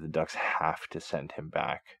on whether the Ducks have to send him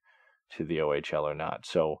back to the OHL or not.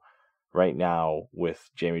 So right now with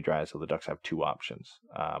Jamie Drysdale, the Ducks have two options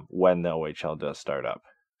when the OHL does start up.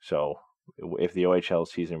 So if the OHL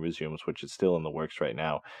season resumes, which is still in the works right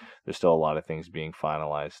now, there's still a lot of things being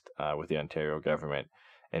finalized with the Ontario government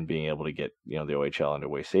and being able to get, you know, the OHL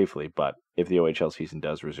underway safely. But if the OHL season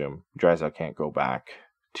does resume, Drysdale can't go back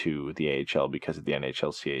to the AHL because of the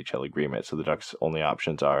NHL-CHL agreement. So the Ducks' only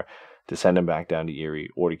options are to send him back down to Erie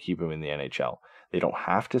or to keep him in the NHL. They don't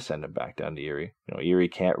have to send him back down to Erie. You know, Erie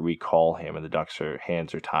can't recall him, and the Ducks'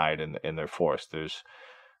 hands are tied and they're forced. There's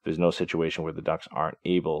no situation where the Ducks aren't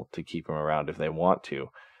able to keep him around if they want to.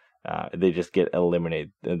 They just get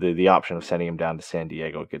eliminated. The option of sending him down to San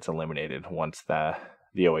Diego gets eliminated once the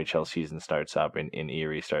OHL season starts up and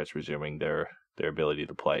Erie starts resuming their ability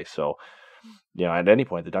to play. So, you know, at any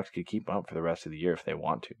point, the Ducks could keep him up for the rest of the year if they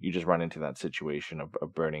want to. You just run into that situation of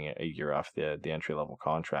burning a year off the entry-level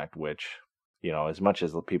contract, which, you know, as much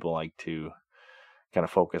as people like to kind of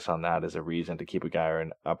focus on that as a reason to keep a guy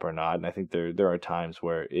up or not, and I think there are times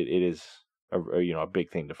where it is a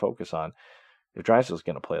big thing to focus on. If Drysdale's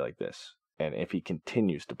going to play like this, and if he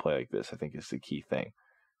continues to play like this, I think is the key thing.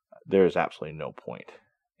 There is absolutely no point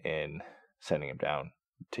in sending him down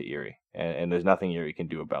to Erie, and there's nothing Erie can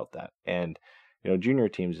do about that. And, you know, junior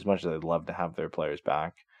teams, as much as I'd love to have their players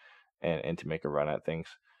back and to make a run at things,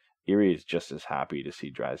 Erie is just as happy to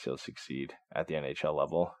see Drysdale succeed at the NHL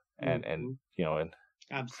level, and you know, and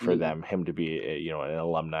Absolutely. for him to be an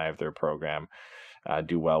alumni of their program,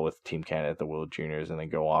 do well with Team Canada at the World Juniors, and then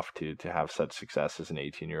go off to have such success as an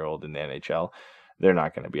 18-year-old in the NHL. They're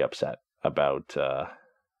not going to be upset about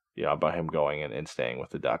about him going and staying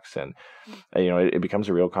with the Ducks. And you know, it becomes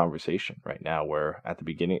a real conversation right now, where at the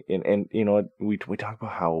beginning, and you know, we talk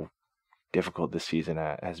about how difficult this season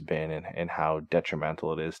has been and how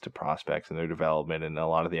detrimental it is to prospects and their development and a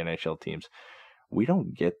lot of the NHL teams. We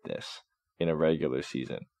don't get this in a regular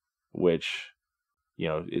season, which, you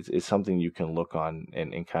know, is something you can look on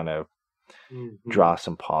and kind of draw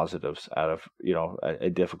some positives out of, you know, a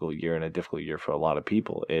difficult year, and a difficult year for a lot of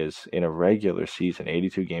people is in a regular season,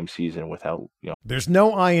 82 game season without, you know. There's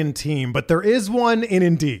no I in team, but there is one in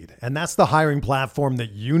Indeed, and that's the hiring platform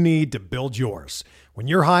that you need to build yours. When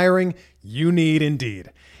you're hiring, you need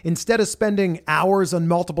Indeed. Instead of spending hours on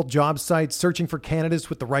multiple job sites searching for candidates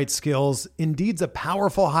with the right skills, Indeed's a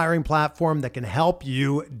powerful hiring platform that can help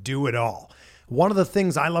you do it all. One of the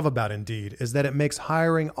things I love about Indeed is that it makes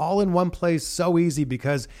hiring all in one place so easy,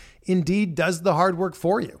 because Indeed does the hard work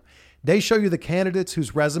for you. They show you the candidates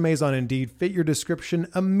whose resumes on Indeed fit your description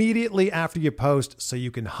immediately after you post, so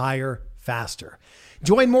you can hire faster.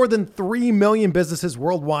 Join more than 3 million businesses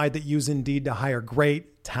worldwide that use Indeed to hire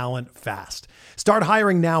great talent fast. Start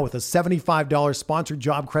hiring now with a $75 sponsored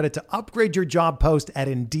job credit to upgrade your job post at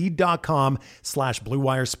Indeed.com/Blue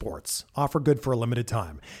Wire Sports. Offer good for a limited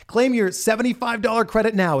time. Claim your $75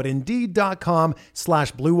 credit now at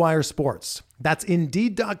Indeed.com/Blue Wire Sports. That's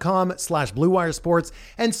Indeed.com/Blue Wire Sports,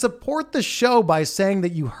 and support the show by saying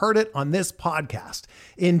that you heard it on this podcast.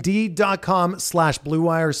 Indeed.com/Blue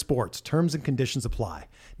Wire Sports. Terms and conditions apply.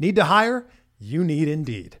 Need to hire? You need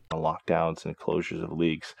Indeed. Lockdowns and closures of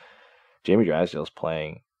leagues. Jamie Drysdale's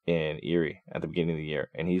playing in Erie at the beginning of the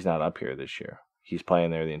year, and he's not up here this year. He's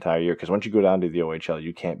playing there the entire year, because once you go down to the OHL,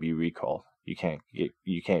 you can't be recalled. You can't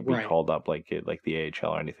be called up like the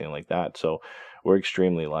AHL or anything like that. So we're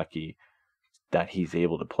extremely lucky that he's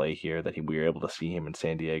able to play here, that we were able to see him in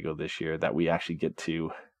San Diego this year, that we actually get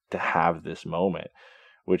to have this moment,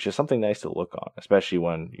 which is something nice to look on, especially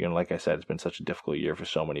when, you know, like I said, it's been such a difficult year for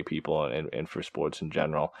so many people and for sports in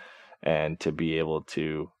general. And to be able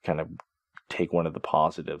to kind of take one of the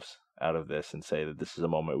positives out of this and say that this is a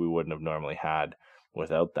moment we wouldn't have normally had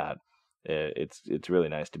without that, it's really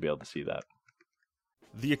nice to be able to see that.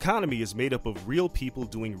 The economy is made up of real people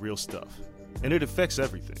doing real stuff, and it affects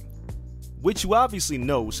everything, which you obviously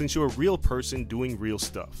know since you're a real person doing real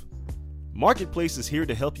stuff. Marketplace is here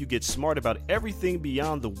to help you get smart about everything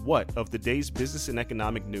beyond the what of the day's business and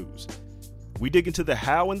economic news. We dig into the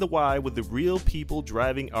how and the why with the real people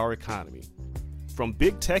driving our economy. From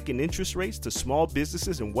big tech and interest rates to small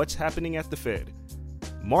businesses and what's happening at the Fed,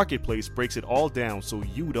 Marketplace breaks it all down so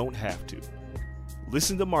you don't have to.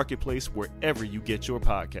 Listen to Marketplace wherever you get your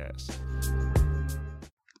podcasts.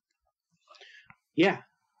 Yeah,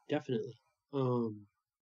 definitely.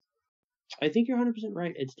 I think you're 100%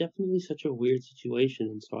 right. It's definitely such a weird situation,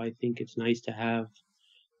 and so I think it's nice to have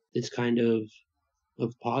this kind of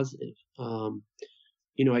positive.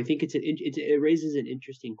 I think it raises an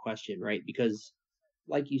interesting question, right? Because,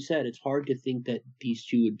 like you said, it's hard to think that these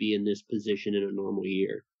two would be in this position in a normal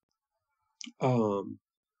year.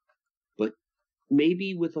 But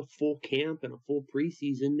maybe with a full camp and a full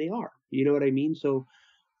preseason, they are. You know what I mean? So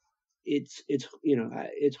it's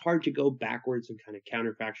hard to go backwards and kind of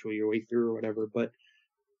counterfactual your way through or whatever. But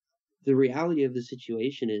the reality of the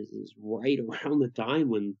situation is right around the time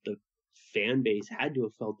when the fan base had to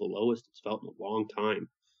have felt the lowest it's felt in a long time.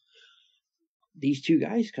 These two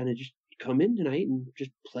guys kind of just come in tonight and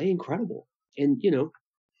just play incredible. And,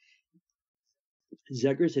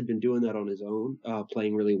 Zegras had been doing that on his own,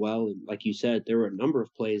 playing really well. And like you said, there were a number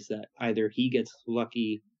of plays that either he gets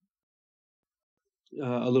lucky,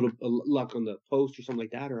 luck on the post or something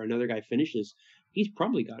like that, or another guy finishes. He's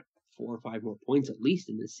probably got 4 or 5 more points at least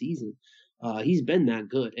in this season. He's been that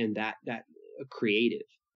good and that creative.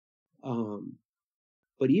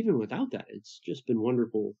 But even without that, it's just been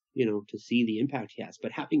wonderful, to see the impact he has.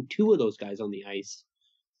 But having 2 of those guys on the ice,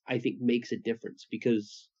 I think, makes a difference,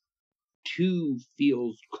 because 2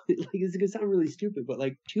 feels like, it's gonna sound really stupid, but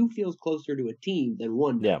like 2 feels closer to a team than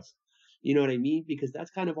 1 does. Yeah. You know what I mean? Because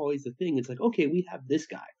that's kind of always the thing. It's like, okay, we have this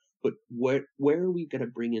guy, but where are we going to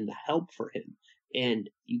bring in the help for him? And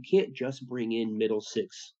you can't just bring in middle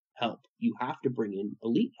six help. You have to bring in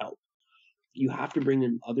elite help. You have to bring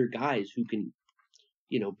in other guys who can,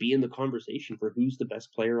 be in the conversation for who's the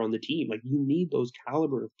best player on the team. Like, you need those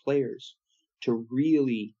caliber of players to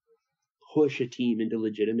really push a team into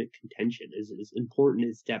legitimate contention. As important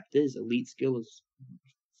as depth is, elite skill is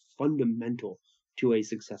fundamental to a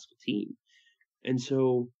successful team. And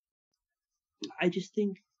so I just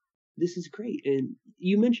think this is great. And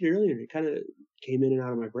you mentioned it earlier, and it kind of came in and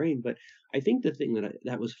out of my brain, but I think the thing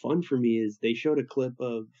that was fun for me is they showed a clip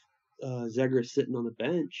of Zegras sitting on the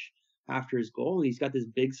bench after his goal, and he's got this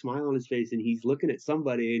big smile on his face, and he's looking at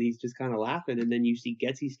somebody, and he's just kind of laughing. And then you see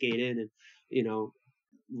Getzey skate in and,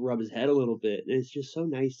 rub his head a little bit. And it's just so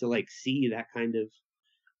nice to see that kind of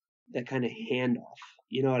handoff.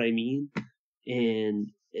 You know what I mean? And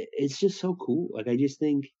it's just so cool. I just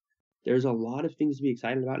think there's a lot of things to be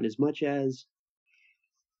excited about. And as much as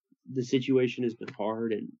the situation has been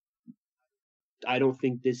hard, and I don't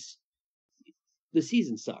think the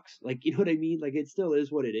season sucks. You know what I mean? It still is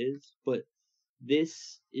what it is, but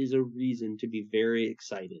this is a reason to be very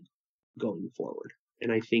excited going forward.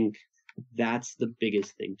 And I think that's the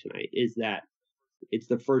biggest thing tonight, is that it's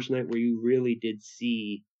the first night where you really did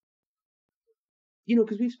see,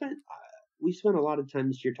 because we spent a lot of time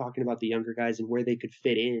this year talking about the younger guys and where they could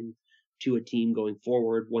fit in to a team going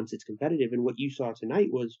forward once it's competitive. And what you saw tonight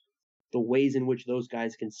was the ways in which those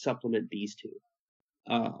guys can supplement these two.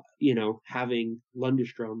 Having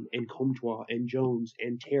Lundestrom and Comtois and Jones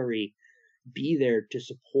and Terry be there to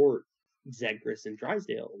support Zegras and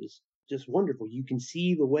Drysdale is just wonderful. You can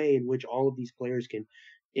see the way in which all of these players can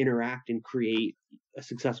interact and create a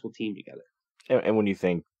successful team together. And when you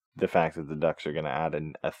think the fact that the Ducks are going to add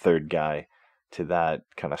a third guy to that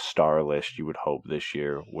kind of star list, you would hope this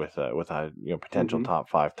year with a potential top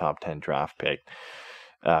 5, top 10 draft pick,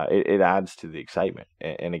 it adds to the excitement.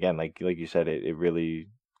 And again, like you said, it really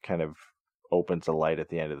kind of opens a light at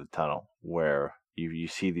the end of the tunnel, where you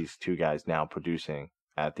see these 2 guys now producing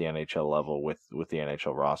at the NHL level with the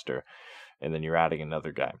NHL roster, and then you're adding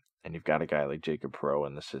another guy, and you've got a guy like Jacob Perreault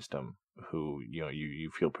in the system who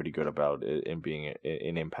you feel pretty good about in being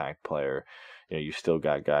an impact player. You still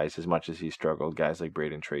got guys, as much as he struggled, guys like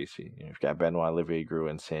Braden Tracy. You've got Benoit Levigru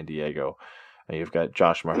in San Diego. And you've got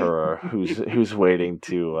Josh Mahura, who's waiting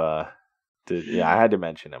to I had to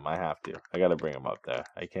mention him. I have to. I got to bring him up there.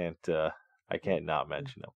 I can't not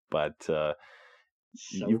mention him. But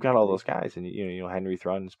you've got all those guys, and Henry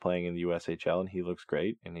Thrun is playing in the USHL, and he looks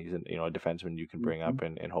great, and he's a defenseman you can bring up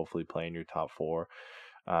and hopefully play in your top 4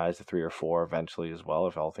 as a 3 or 4 eventually as well,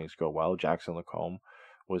 if all things go well. Jackson Lacombe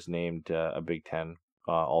was named a Big Ten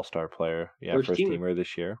All-Star player, first teamer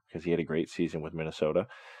this year, because he had a great season with Minnesota.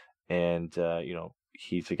 And,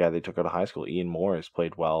 he's the guy they took out of high school. Ian Moore has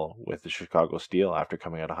played well with the Chicago Steel after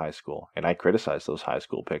coming out of high school. And I criticize those high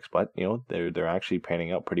school picks, but, they're actually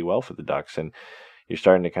panning out pretty well for the Ducks. And you're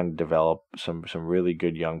starting to kind of develop some really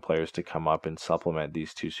good young players to come up and supplement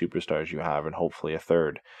these 2 superstars you have, and hopefully a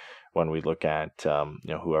third, when we look at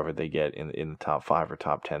whoever they get in the top 5 or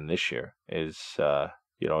top 10 this year is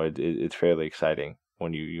it's fairly exciting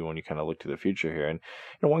when you kind of look to the future here. And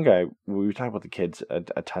one guy, we were talking about the kids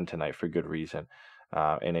a ton tonight for good reason.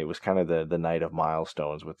 And it was kind of the night of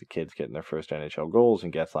milestones with the kids getting their first NHL goals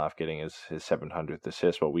and Getzlaf getting his 700th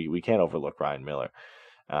assist. But we can't overlook Ryan Miller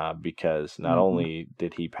because not only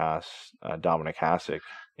did he pass Dominic Hasek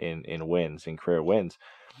in wins, in career wins,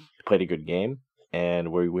 he played a good game,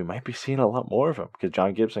 and we might be seeing a lot more of him because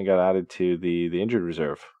John Gibson got added to the injured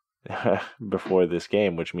reserve before this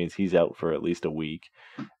game, which means he's out for at least a week's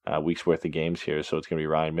worth of games here. So it's going to be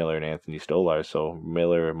Ryan Miller and Anthony Stolar. So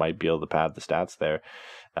Miller might be able to pad the stats there.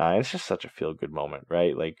 And it's just such a feel-good moment,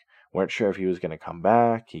 right? Like, weren't sure if he was going to come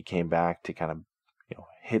back. He came back to kind of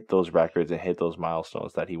hit those records and hit those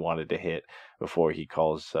milestones that he wanted to hit before he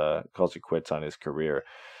calls it quits on his career.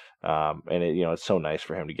 And it's so nice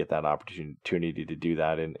for him to get that opportunity to do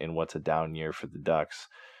that in what's a down year for the Ducks.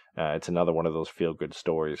 It's another one of those feel-good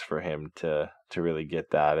stories for him to really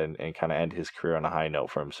get that and kind of end his career on a high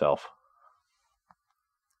note for himself.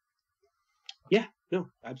 Yeah, no,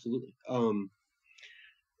 absolutely.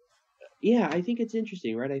 Yeah, I think it's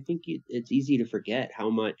interesting, right? I think it's easy to forget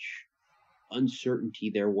how much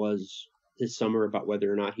uncertainty there was this summer about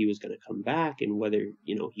whether or not he was going to come back and whether,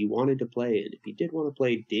 he wanted to play. And if he did want to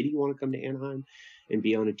play, did he want to come to Anaheim and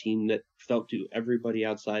be on a team that felt to everybody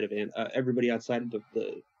outside of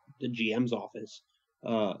the GM's office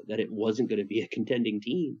that it wasn't going to be a contending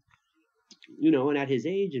team, and at his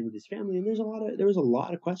age and with his family, and there was a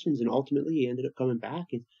lot of questions, and ultimately he ended up coming back,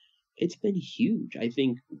 and it's been huge. I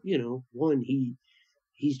think, one,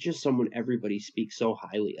 he's just someone everybody speaks so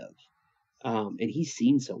highly of, and he's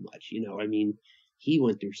seen so much. He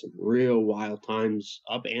went through some real wild times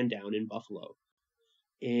up and down in Buffalo,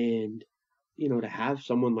 and to have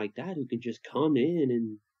someone like that who could just come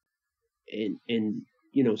in and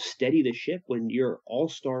steady the ship when your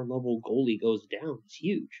all-star level goalie goes down is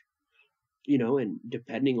huge. And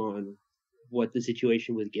depending on what the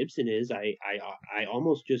situation with Gibson is, I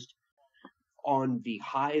almost just, on the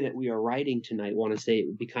high that we are riding tonight, want to say it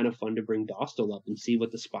would be kind of fun to bring Drysdale up and see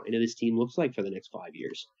what the spine of this team looks like for the next 5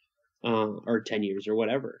 years, or 10 years or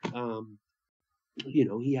whatever.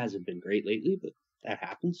 He hasn't been great lately, but that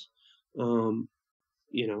happens. So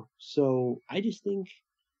I just think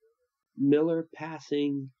Miller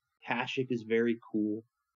passing Hasek is very cool.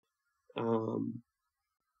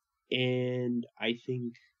 And I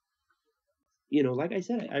think, like I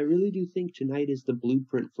said, I really do think tonight is the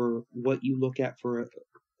blueprint for what you look at for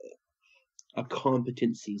a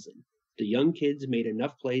competent season. The young kids made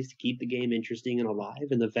enough plays to keep the game interesting and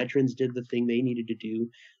alive, and the veterans did the thing they needed to do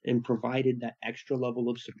and provided that extra level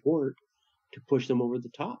of support to push them over the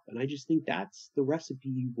top. And I just think that's the recipe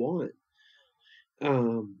you want.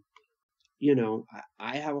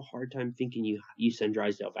 I have a hard time thinking you send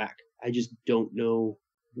Drysdale back. I just don't know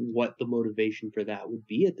what the motivation for that would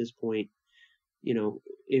be at this point.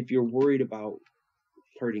 If you're worried about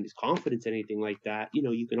hurting his confidence, anything like that,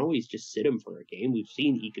 you can always just sit him for a game. We've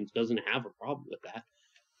seen Eakins doesn't have a problem with that.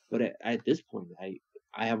 But at this point,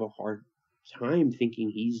 I have a hard time thinking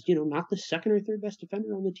he's, not the second or third best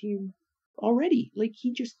defender on the team already. Like,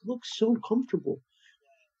 he just looks so comfortable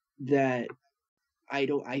that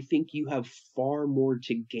I think you have far more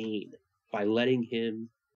to gain by letting him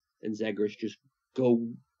and Zegras just go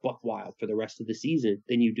buck wild for the rest of the season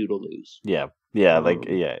than you do to lose. Yeah.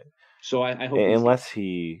 So I hope, unless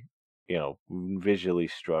he, visually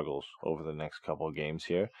struggles over the next couple of games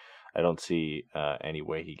here, I don't see any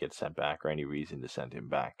way he gets sent back or any reason to send him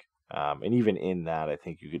back. And even in that, I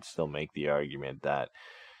think you could still make the argument that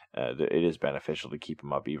it is beneficial to keep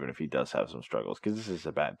him up, even if he does have some struggles, because this is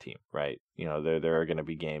a bad team, right? There are going to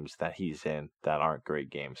be games that he's in that aren't great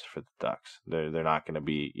games for the Ducks. They're not going to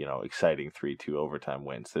be, exciting 3-2 overtime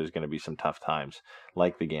wins. There's going to be some tough times,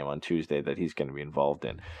 like the game on Tuesday, that he's going to be involved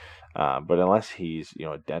in. But unless he's,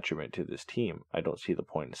 a detriment to this team, I don't see the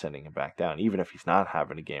point in sending him back down, even if he's not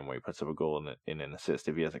having a game where he puts up a goal in an assist,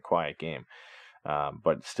 if he has a quiet game,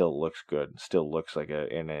 but still looks good, still looks like an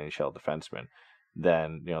NHL defenseman,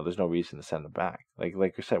 then, there's no reason to send him back. Like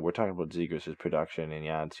I said, we're talking about Zegras' production, and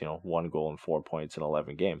it's, 1 goal and 4 points in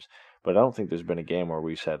 11 games. But I don't think there's been a game where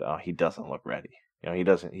we said, oh, he doesn't look ready.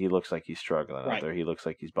 He looks like he's struggling out there. He looks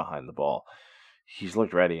like he's behind the ball. He's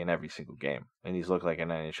looked ready in every single game, and he's looked like an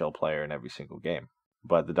NHL player in every single game.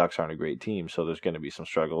 But the Ducks aren't a great team, so there's going to be some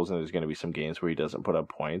struggles, and there's going to be some games where he doesn't put up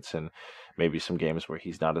points, and maybe some games where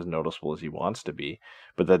he's not as noticeable as he wants to be.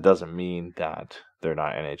 But that doesn't mean that they're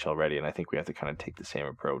not NHL ready, and I think we have to kind of take the same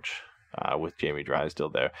approach with Jamie Drysdale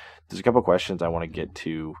there. There's a couple questions I want to get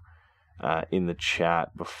to in the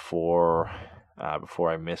chat before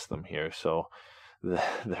I miss them here. So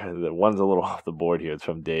the one's a little off the board here. It's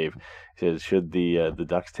from Dave. He says, should the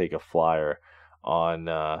Ducks take a flyer on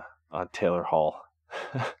Taylor Hall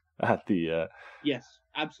at the? Yes,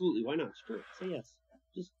 absolutely. Why not? Sure, say yes.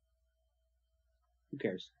 Just who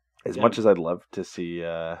cares? As much as I'd love to see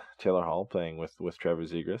Taylor Hall playing with Trevor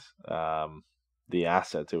Zegras, the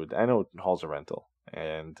assets I know Hall's a rental,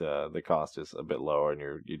 and the cost is a bit lower, and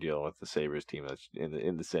you're dealing with the Sabres team that's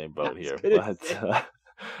in the same boat here. But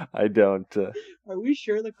I don't. Are we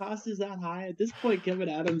sure the cost is that high at this point? Kevin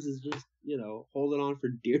Adams is just holding on for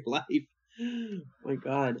dear life. My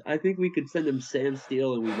God, I think we could send him Sam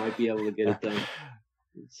Steele, and we might be able to get it done.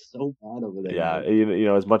 It's so bad over there.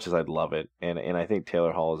 Yeah, as much as I'd love it, and I think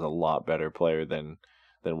Taylor Hall is a lot better player than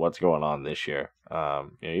what's going on this year.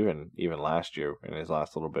 Even last year in his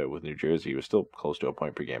last little bit with New Jersey, he was still close to a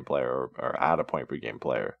point per game player or at a point per game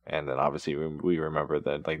player. And then obviously we remember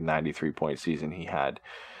the 93 point season he had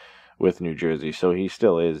with New Jersey. So he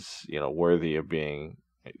still is worthy of being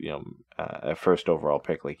a first overall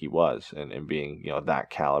pick like he was, and being that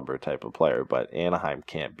caliber type of player. But Anaheim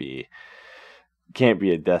can't be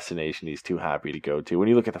a destination he's too happy to go to. When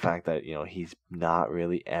you look at the fact that he's not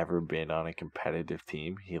really ever been on a competitive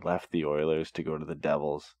team. He left the Oilers to go to the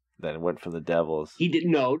Devils, then went from the Devils. He did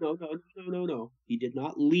no. He did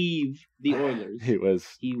not leave the Oilers.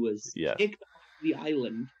 He was kicked off the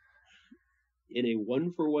island in a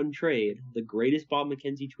 1-for-1 trade. The greatest Bob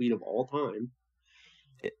McKenzie tweet of all time.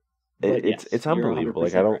 It's unbelievable.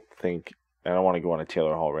 Like I don't want to go on a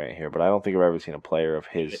Taylor Hall rant here, but I don't think I've ever seen a player of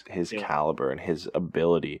his caliber and his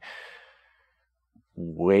ability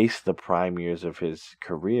waste the prime years of his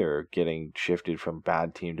career getting shifted from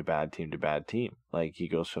bad team to bad team to bad team. Like he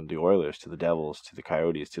goes from the Oilers to the Devils to the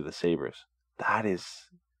Coyotes to the Sabres. That is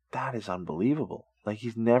unbelievable. Like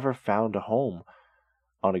he's never found a home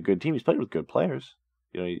on a good team. He's played with good players.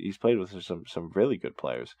 He's played with some really good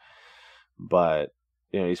players, but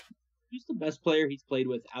Who's the best player he's played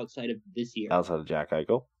with outside of this year? Outside of Jack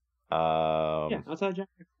Eichel. Outside of Jack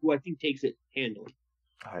Eichel, who I think takes it handily.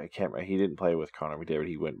 I can't remember. He didn't play with Connor McDavid.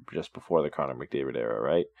 He went just before the Connor McDavid era,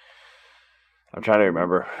 right? I'm trying to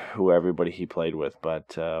remember who everybody he played with,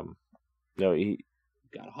 but he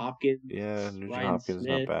got Hopkins. Yeah, Nugent Ryan Hopkins,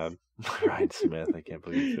 Smith. not bad. Ryan Smith, I can't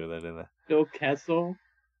believe you threw that in there. Phil Kessel.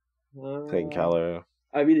 Clayton Keller.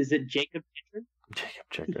 I mean, is it Jacob Chikrin? Jacob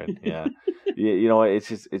Chikrin, yeah.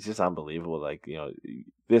 It's just unbelievable. Like,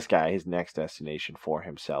 this guy, his next destination for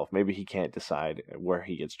himself. Maybe he can't decide where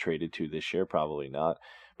he gets traded to this year, probably not.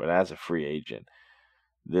 But as a free agent,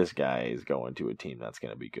 this guy is going to a team that's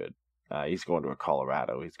going to be good. He's going to a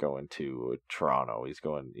Colorado. He's going to Toronto. Are we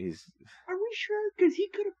sure? Because he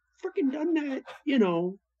could have freaking done that.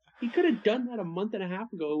 He could have done that a month and a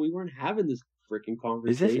half ago, and we weren't having this freaking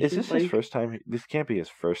conversation. Is this his first time? This can't be his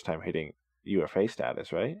first time hitting UFA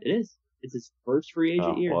status, right? It is. It's his first free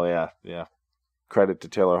agent year. Well, yeah. Credit to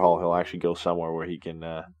Taylor Hall. He'll actually go somewhere where he can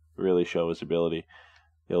really show his ability.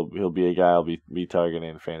 He'll be a guy I'll be targeting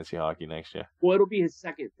in fantasy hockey next year. Well, it'll be his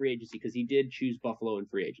second free agency because he did choose Buffalo in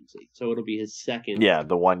free agency, so it'll be his second. Yeah,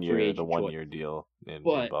 the 1 year deal in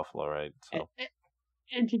Buffalo, right? So.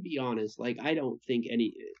 And to be honest, I don't think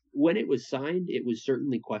when it was signed, it was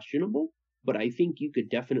certainly questionable, but I think you could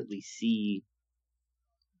definitely see.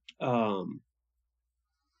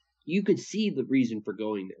 You could see the reason for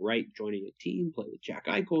going there, right? Joining a team, play with Jack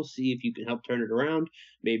Eichel, see if you can help turn it around.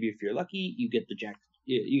 Maybe if you're lucky, you get the Jeff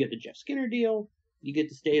Skinner deal. You get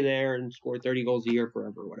to stay there and score 30 goals a year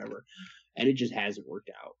forever, whatever. And it just hasn't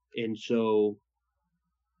worked out. And so,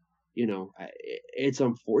 it's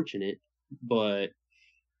unfortunate, but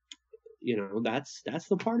that's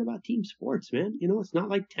the part about team sports, man. It's not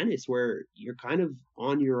like tennis where you're kind of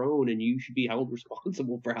on your own and you should be held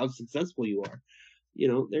responsible for how successful you are.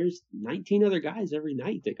 There's 19 other guys every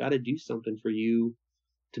night that got to do something for you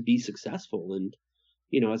to be successful. And,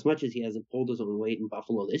 as much as he hasn't pulled his own weight in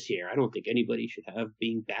Buffalo this year, I don't think anybody should have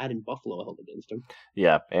being bad in Buffalo held against him.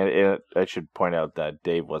 Yeah, and I should point out that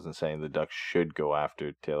Dave wasn't saying the Ducks should go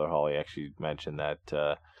after Taylor Hall. He actually mentioned that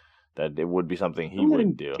it would be something he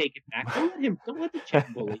wouldn't do. Take it back. Don't let the chat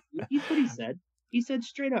bully. He's what he said. He said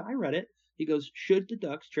straight up, I read it. He goes, should the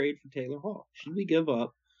Ducks trade for Taylor Hall? Should we give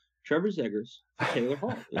up Trevor Zegras for Taylor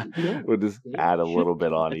Hall? No, we'll just add a little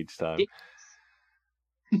bit on each time.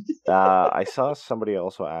 I saw somebody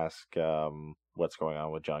also ask what's going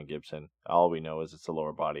on with John Gibson. All we know is it's a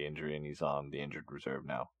lower body injury and he's on the injured reserve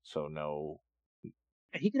now. So no.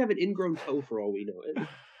 He could have an ingrown toe for all we know.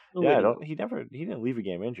 He didn't leave a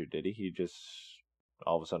game injured, did he? He just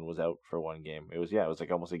all of a sudden was out for one game. It was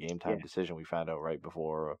like almost a game time decision. We found out right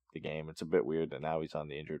before the game. It's a bit weird that now he's on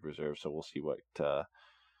the injured reserve, so we'll see what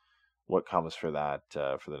comes for that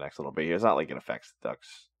for the next little bit. It's not like it affects the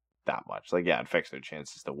Ducks that much. Like, yeah, it affects their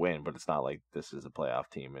chances to win, but it's not like this is a playoff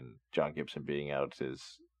team, and John Gibson being out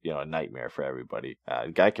is, a nightmare for everybody.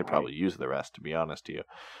 The guy could probably use the rest, to be honest to you.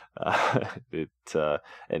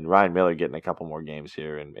 And Ryan Miller getting a couple more games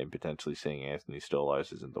here and potentially seeing Anthony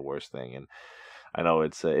Stolarz isn't the worst thing. And I know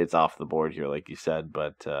it's off the board here, like you said,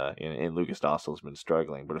 but and Lucas Dostal's been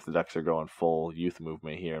struggling. But if the Ducks are going full youth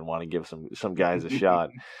movement here and want to give some guys a shot,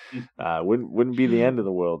 wouldn't be the end of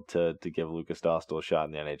the world to give Lucas Dostal a shot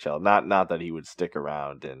in the NHL. Not that he would stick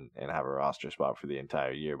around and have a roster spot for the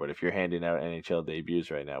entire year, but if you're handing out NHL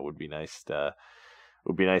debuts right now, it would be nice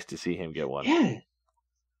to see him get one. Yeah,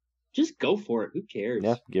 just go for it. Who cares?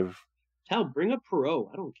 Yeah, Hell, bring up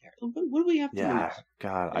Perreault. I don't care. What do we have to lose?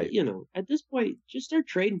 God, at this point, just start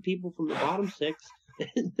trading people from the bottom six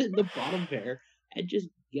and the bottom pair, and just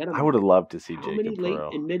get them. I would have loved to see Jacob How many late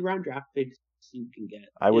Perreault. and mid-round draft picks you can get?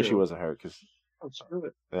 I wish he wasn't hurt because. Oh, screw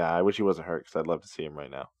it. Yeah, I wish he wasn't hurt because I'd love to see him right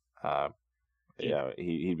now.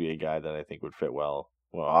 He'd be a guy that I think would fit well.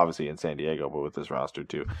 Well, obviously in San Diego, but with this roster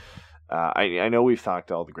too. I know we've talked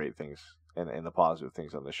all the great things and the positive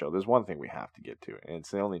things on the show. There's one thing we have to get to, and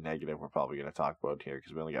it's the only negative we're probably going to talk about here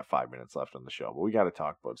because we only got 5 minutes left on the show. But we got to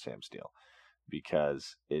talk about Sam Steele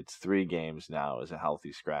because it's 3 games now as a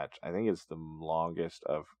healthy scratch. I think it's the longest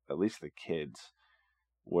of at least the kids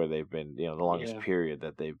where they've been, the longest period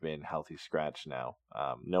that they've been healthy scratch now.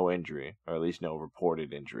 No injury, or at least no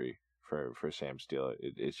reported injury for Sam Steele.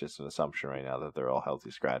 It's just an assumption right now that they're all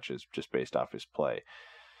healthy scratches just based off his play.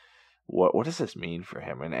 What does this mean for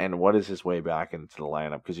him, and what is his way back into the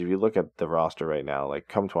lineup? Because if you look at the roster right now, like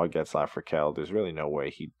Comtois, Getzlaf, Raquel, there's really no way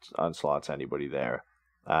he unslots anybody there.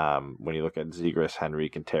 When you look at Zegras,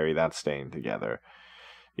 Henrique, and Terry, that's staying together.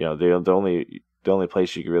 The only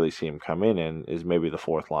place you can really see him come in is maybe the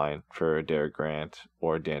fourth line for Derek Grant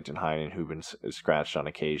or Danton Heinen, who've been scratched on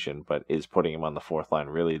occasion, but is putting him on the fourth line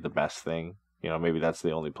really the best thing? Maybe that's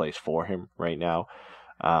the only place for him right now.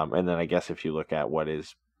 And then I guess if you look at what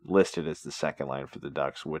is listed as the second line for the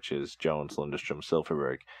Ducks, which is Jones, Lindstrom,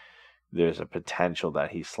 Silfverberg, there's a potential that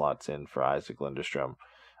he slots in for Isaac Lindstrom.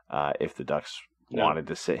 If the Ducks wanted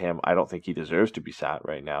to sit him, I don't think he deserves to be sat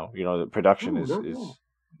right now. The production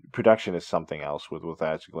production is something else with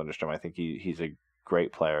Isaac Lindstrom. I think he's a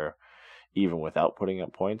great player even without putting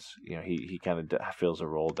up points. He kind of fills a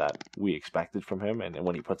role that we expected from him, and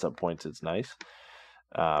when he puts up points, it's nice.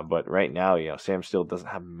 But right now, Sam Steele doesn't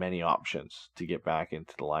have many options to get back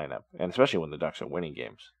into the lineup, and especially when the Ducks are winning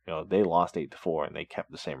games. They lost 8-4 and they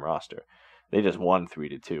kept the same roster. They just won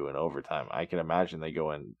 3-2 in overtime. I can imagine they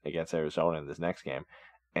go in against Arizona in this next game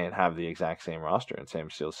and have the exact same roster, and Sam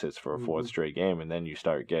Steele sits for a fourth straight game, and then you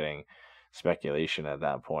start getting speculation at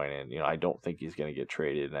that point. And I don't think he's going to get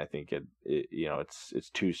traded, and I think it's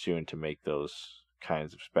too soon to make those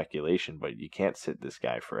kinds of speculation. But you can't sit this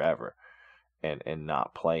guy forever and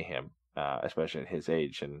not play him, especially at his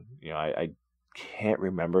age. And I can't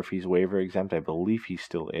remember if he's waiver exempt. I believe he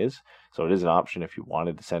still is, so it is an option if you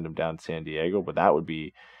wanted to send him down to San Diego. But that would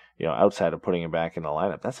be, outside of putting him back in the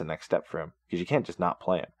lineup, that's the next step for him because you can't just not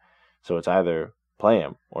play him. So it's either play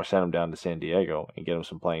him or send him down to San Diego and get him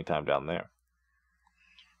some playing time down there.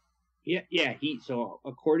 Yeah. So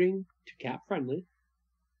according to Cap Friendly,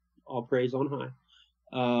 all praise on high.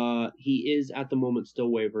 He is at the moment still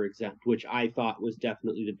waiver exempt, which I thought was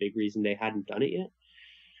definitely the big reason they hadn't done it yet.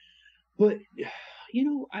 But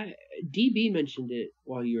DB mentioned it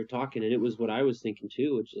while you were talking, and it was what I was thinking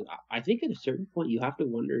too. Which is, I think at a certain point you have to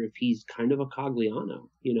wonder if he's kind of a Cogliano.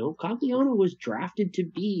 Cogliano was drafted to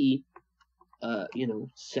be,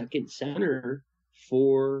 second center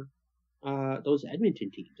for those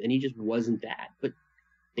Edmonton teams, and he just wasn't that. But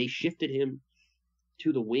they shifted him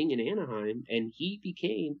to the wing in Anaheim, and he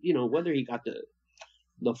became, whether he got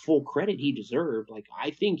the full credit he deserved,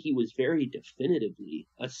 I think he was very definitively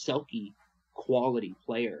a Selke quality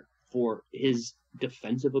player for his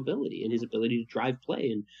defensive ability and his ability to drive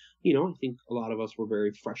play. And, I think a lot of us were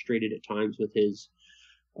very frustrated at times with his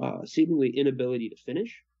seemingly inability to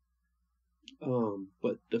finish.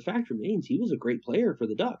 But the fact remains, he was a great player for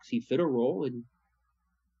the Ducks. He fit a role, and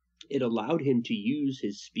it allowed him to use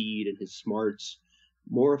his speed and his smarts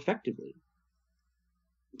more effectively.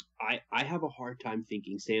 I have a hard time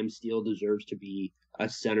thinking Sam Steele deserves to be a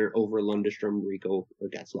center over Lundestrom, Rico, or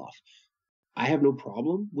Getzlaf. I have no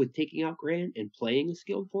problem with taking out Grant and playing a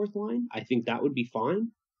skilled fourth line. I think that would be fine.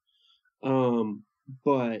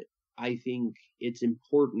 But I think it's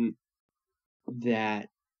important that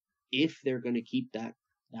if they're going to keep that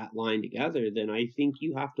line together, then I think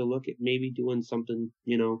you have to look at maybe doing something,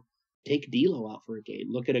 take D'Lo out for a game.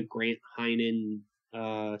 Look at a Grant Heinen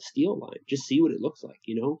Steele line. Just see what it looks like,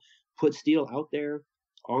 Put Steele out there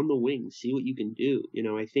on the wing, see what you can do.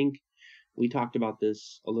 I think we talked about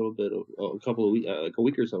this a little bit a couple of weeks, like a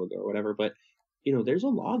week or so ago or whatever, but there's a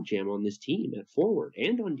logjam on this team at forward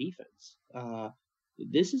and on defense.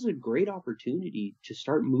 This is a great opportunity to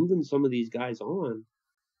start moving some of these guys on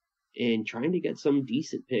and trying to get some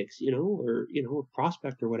decent picks, or a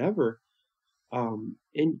prospect or whatever,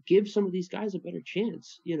 and give some of these guys a better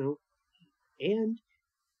chance, and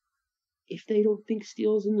if they don't think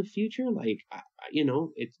Steele's in the future,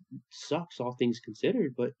 it sucks all things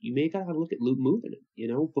considered, but you may gotta look at Luke moving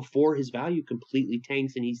him, before his value completely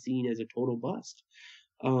tanks and he's seen as a total bust.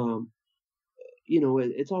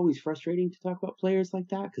 It's always frustrating to talk about players like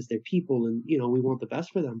that because they're people and, we want the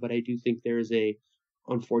best for them. But I do think there is a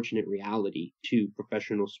unfortunate reality to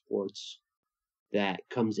professional sports that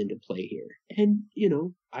comes into play here. And,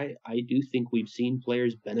 I do think we've seen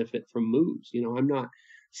players benefit from moves. I'm not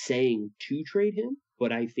saying to trade him,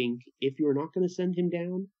 but I think if you're not going to send him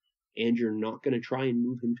down and you're not going to try and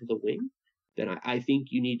move him to the wing, then I think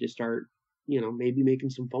you need to start, maybe making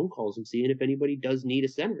some phone calls and seeing if anybody does need a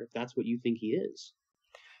center, if that's what you think he is.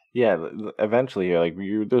 Yeah, eventually,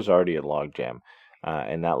 there's already a logjam,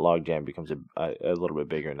 and that logjam becomes a little bit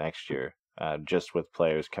bigger next year, just with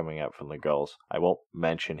players coming up from the girls. I won't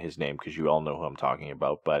mention his name because you all know who I'm talking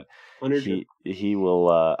about, but he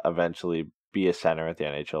will eventually be a center at the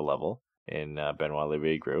NHL level in Benoit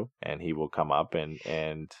Legros, and he will come up,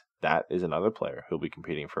 and that is another player who'll be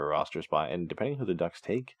competing for a roster spot. And depending who the Ducks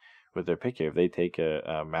take with their pick here, if they take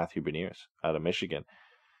a Matthew Beniers out of Michigan,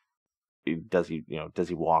 does he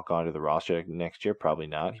walk onto the roster next year? Probably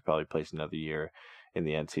not. He probably plays another year in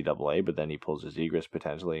the NCAA, but then he pulls a Zegras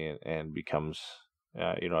potentially and becomes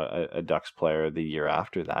a Ducks player the year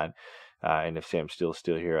after that. And if Sam Steele's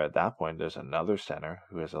still here at that point, there's another center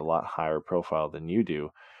who has a lot higher profile than you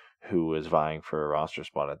do, who is vying for a roster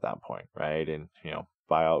spot at that point, right? And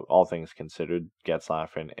by all things considered, Getzlaf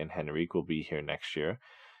and Henrique will be here next year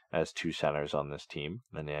as two centers on this team.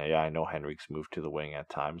 And I know Henrique's moved to the wing at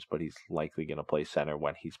times, but he's likely going to play center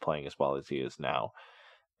when he's playing as well as he is now.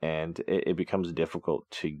 And it becomes difficult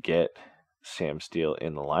to get Sam Steele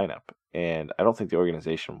in the lineup. And I don't think the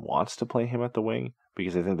organization wants to play him at the wing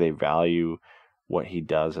because I think they value what he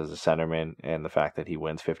does as a centerman and the fact that he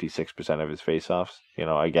wins 56% of his faceoffs.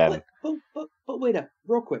 Again. But wait up,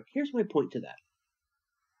 real quick. Here's my point to that.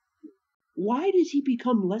 Why does he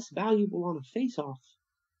become less valuable on a faceoff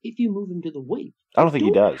if you move him to the wing? I don't think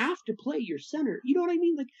he does. You have to play your center. You know what I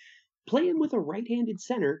mean? Like, play him with a right-handed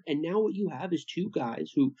center, and now what you have is two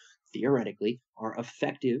guys who theoretically are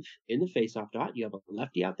effective in the faceoff dot. You have a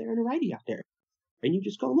lefty out there and a righty out there. And you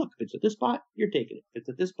just go, look, if it's at this spot, you're taking it. If it's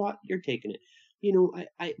at this spot, you're taking it.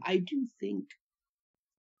 I do think,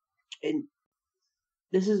 and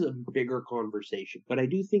this is a bigger conversation, but I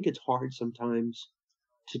do think it's hard sometimes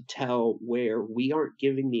to tell where we aren't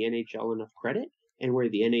giving the NHL enough credit and where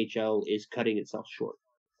the NHL is cutting itself short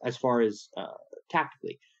as far as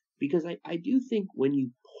tactically. Because I do think when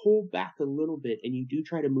you pull back a little bit and you do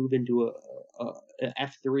try to move into a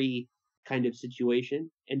F3 kind of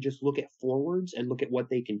situation and just look at forwards and look at what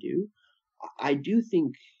they can do, I do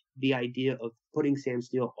think the idea of putting Sam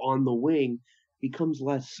Steele on the wing becomes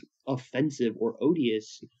less offensive or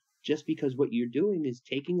odious just because what you're doing is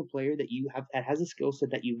taking a player that you have that has a skill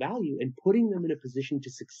set that you value and putting them in a position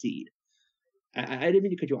to succeed. I didn't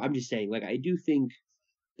mean to cut you off. I'm just saying, I do think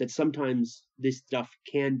that sometimes this stuff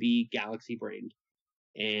can be galaxy brained,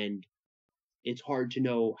 and it's hard to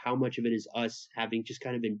know how much of it is us having just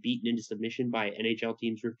kind of been beaten into submission by NHL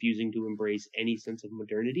teams refusing to embrace any sense of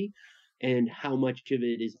modernity, and how much of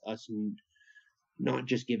it is us not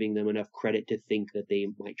just giving them enough credit to think that they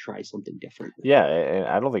might try something different. Yeah, and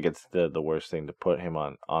I don't think it's the worst thing to put him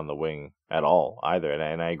on the wing at all either,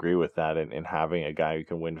 and I agree with that, and having a guy who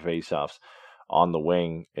can win faceoffs on the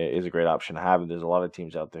wing is a great option to have. And there's a lot of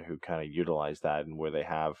teams out there who kind of utilize that, and where they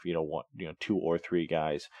have two or three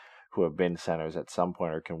guys who have been centers at some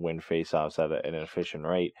point or can win faceoffs at an efficient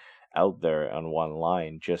rate out there on one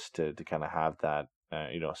line, just to kind of have that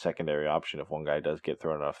secondary option if one guy does get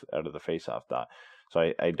thrown out of the faceoff dot.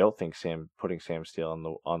 So I don't think putting Sam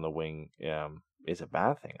Steele on the wing is a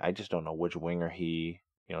bad thing. I just don't know which winger he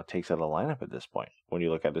takes out of the lineup at this point. When you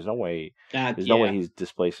look at, there's no way he's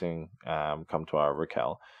displacing Comtois or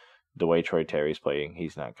Raquel. The way Troy Terry's playing,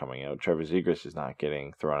 he's not coming out. Trevor Zegras is not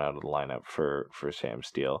getting thrown out of the lineup for Sam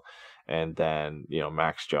Steele. And then,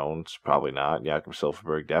 Max Jones, probably not. Jakob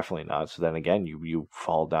Silfverberg, definitely not. So then again, you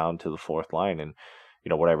fall down to the fourth line. And,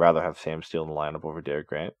 would I rather have Sam Steele in the lineup over Derek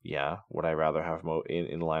Grant? Yeah. Would I rather have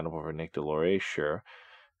in the lineup over Nick Deslauriers? Sure.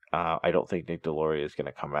 I don't think Nick Deslauriers is going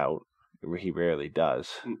to come out. He rarely does.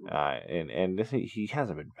 And he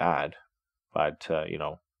hasn't been bad. But,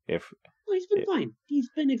 if... Well, he's been fine. He's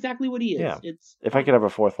been exactly what he is. Yeah. It's if I could have a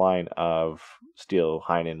fourth line of Steele,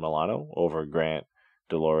 Heinen, Milano over Grant,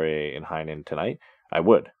 Deslauriers, and Heinen tonight, I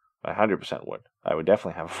would. I 100% would. I would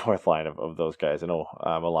definitely have a fourth line of those guys. I know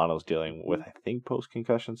Milano's dealing with, I think,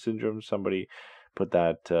 post-concussion syndrome. Somebody put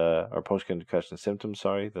that, or post-concussion symptoms,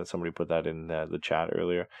 that somebody put that in the chat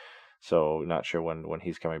earlier. So not sure when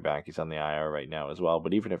he's coming back. He's on the IR right now as well.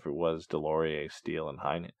 But even if it was Deslauriers, Steele, and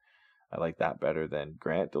Heinen, I like that better than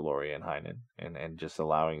Grant, Deslauriers, and Heinen, and just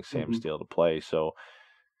allowing Sam Steele to play. So,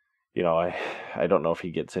 I don't know if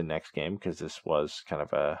he gets in next game, because this was kind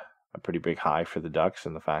of a pretty big high for the Ducks,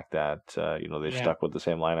 and the fact that, they stuck with the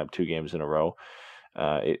same lineup 2 games in a row.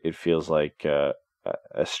 It feels like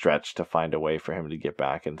a stretch to find a way for him to get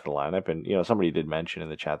back into the lineup. And, somebody did mention in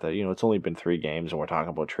the chat that, it's only been 3 games and we're talking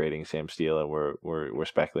about trading Sam Steele, and we're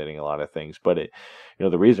speculating a lot of things. But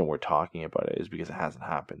the reason we're talking about it is because it hasn't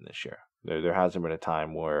happened this year. There hasn't been a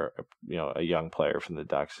time where, a young player from the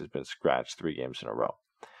Ducks has been scratched 3 games in a row.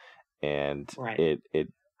 And right.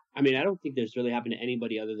 I mean, I don't think there's really happened to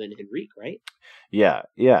anybody other than Henrique, right? Yeah.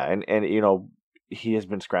 And he has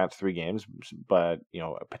been scratched 3 games, but,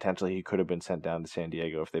 potentially he could have been sent down to San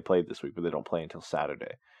Diego if they played this week, but they don't play until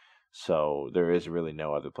Saturday. So there is really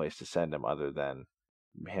no other place to send him other than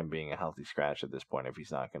him being a healthy scratch at this point if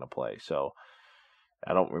he's not going to play. So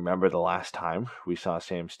I don't remember the last time we saw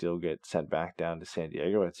Sam Steele get sent back down to San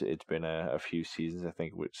Diego. It's been a few seasons, I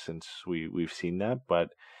think, since we've seen that, but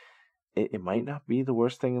it might not be the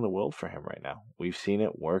worst thing in the world for him right now. We've seen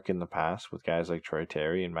it work in the past with guys like Troy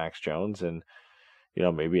Terry and Max Jones, and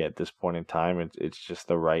maybe at this point in time, it's just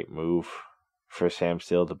the right move for Sam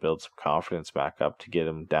Steele to build some confidence back up to get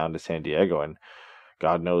him down to San Diego. And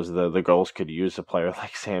God knows the Gulls could use a player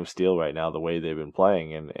like Sam Steele right now, the way they've been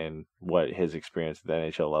playing, and what his experience at the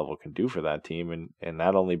NHL level can do for that team, and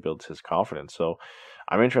that only builds his confidence. So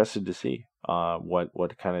I'm interested to see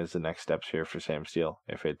what kind of is the next steps here for Sam Steele.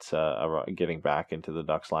 If it's getting back into the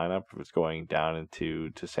Ducks lineup, if it's going down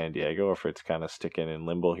into San Diego, or if it's kind of sticking in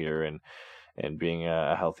limbo here and being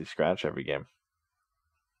a healthy scratch every game.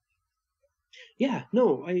 Yeah,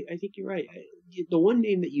 no, I think you're right. The one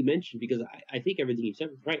name that you mentioned, because I think everything you said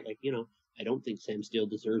was right. Like, I don't think Sam Steele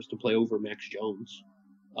deserves to play over Max Jones.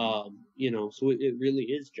 So it really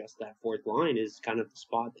is just that fourth line is kind of the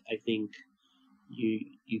spot that I think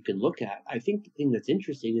you can look at. I think the thing that's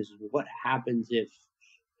interesting is what happens if,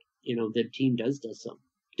 the team does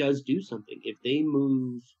do something. If they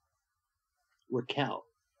move Raquel,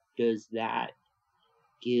 does that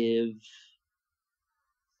give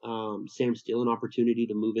Sam Steele an opportunity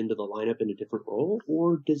to move into the lineup in a different role,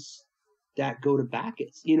 or does that go to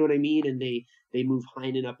Backes? You know what I mean? And they move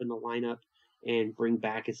Heinen up in the lineup and bring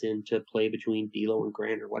Backes in to play between D'Lo and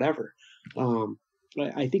Grant or whatever.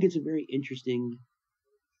 I think it's a very interesting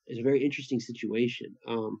situation.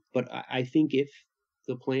 But I think if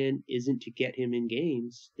the plan isn't to get him in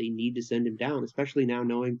games, they need to send him down, especially now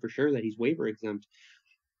knowing for sure that he's waiver exempt.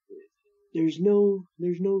 There's no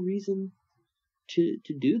reason to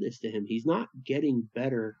do this to him. He's not getting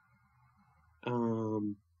better.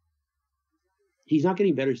 He's not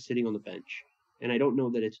getting better sitting on the bench, and I don't know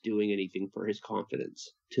that it's doing anything for his confidence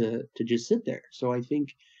to just sit there. So I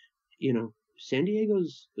think, San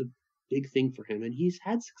Diego's the big thing for him, and he's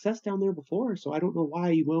had success down there before. So I don't know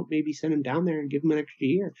why you won't maybe send him down there and give him an extra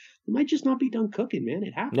year. He might just not be done cooking, man.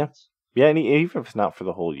 It happens. Yeah, and even if it's not for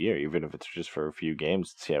the whole year, even if it's just for a few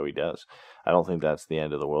games to see how he does, I don't think that's the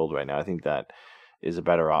end of the world right now. I think that is a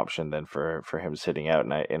better option than for him sitting out.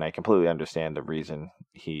 And I completely understand the reason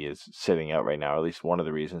he is sitting out right now, or at least one of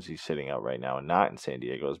the reasons he's sitting out right now and not in San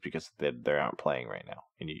Diego, is because they aren't playing right now.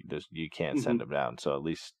 And you can't send him down. So at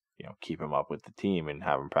least, keep him up with the team and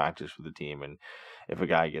have him practice with the team. And if a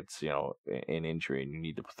guy gets, an injury and you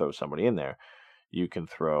need to throw somebody in there, you can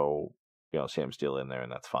throw, Sam Steele in there,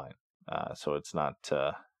 and that's fine. So it's not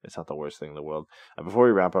the worst thing in the world. Before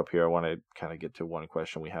we wrap up here, I want to kind of get to one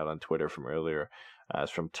question we had on Twitter from earlier.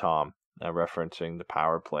 It's from Tom, referencing the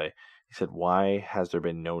power play. He said, why has there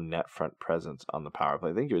been no net front presence on the power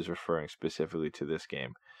play? I think he was referring specifically to this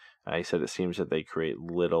game. He said it seems that they create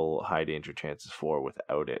little high danger chances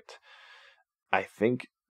without it. I think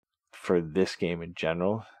for this game in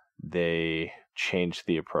general, they changed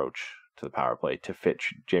the approach to the power play to fit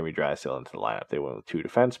Jamie Drysdale into the lineup. They went with 2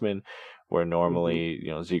 defensemen where normally,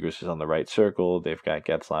 Zegras is on the right circle, they've got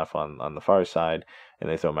Getzlaf on the far side, and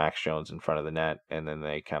they throw Max Jones in front of the net, and then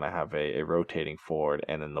they kind of have a rotating forward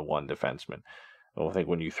and then the one defenseman. Well, I think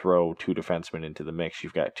when you throw two defensemen into the mix,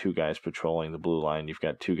 you've got two guys patrolling the blue line, you've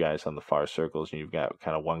got two guys on the far circles, and you've got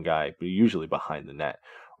kind of one guy usually behind the net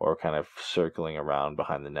or kind of circling around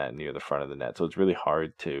behind the net near the front of the net. So it's really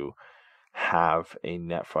hard to have a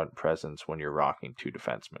net front presence when you're rocking two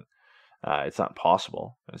defensemen. It's not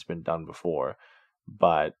possible. It's been done before.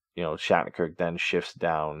 But, Shattenkirk then shifts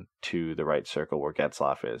down to the right circle where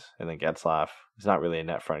Getzlaf is. And then Getzlaf is not really a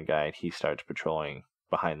net front guy. And he starts patrolling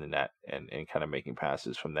behind the net and kind of making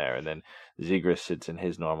passes from there. And then Zegras sits in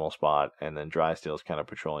his normal spot. And then Drysdale is kind of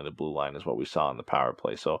patrolling the blue line is what we saw in the power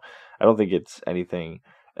play. So I don't think it's anything,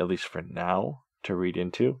 at least for now, to read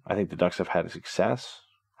into. I think the Ducks have had success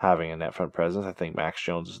having a net front presence. I think Max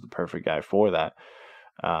Jones is the perfect guy for that.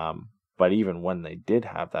 But even when they did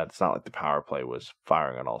have that, it's not like the power play was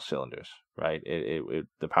firing on all cylinders, right?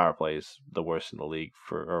 The power play is the worst in the league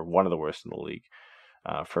or one of the worst in the league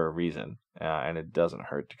for a reason. And it doesn't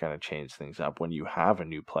hurt to kind of change things up when you have a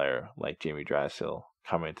new player like Jamie Drysdale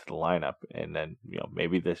come into the lineup, and then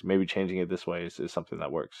maybe changing it this way is something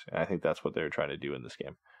that works. And I think that's what they're trying to do in this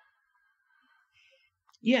game.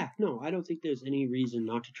 Yeah, no, I don't think there's any reason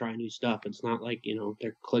not to try new stuff. It's not like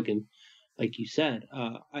they're clicking, like you said.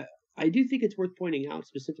 I do think it's worth pointing out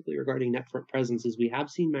specifically regarding net front presence is we have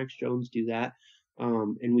seen Max Jones do that,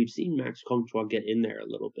 and we've seen Max Comtois get in there a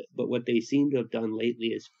little bit. But what they seem to have done lately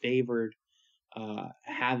is favored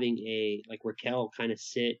having like Raquel kind of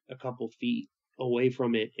sit a couple feet away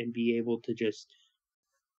from it and be able to just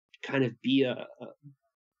kind of be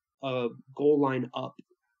a goal line up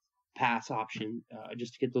pass option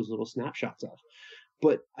just to get those little snapshots off.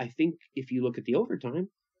 But I think if you look at the overtime,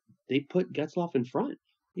 they put Getzlaf in front.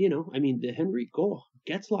 The Henrique goal,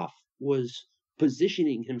 Getzlaf was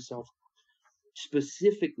positioning himself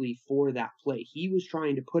specifically for that play. He was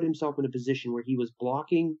trying to put himself in a position where he was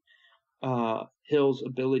blocking Hill's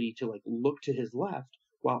ability to look to his left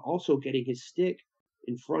while also getting his stick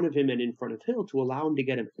in front of him and in front of Hill to allow him to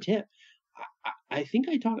get him a tip. I think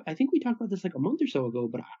we talked about this like a month or so ago,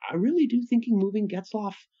 but I really do think moving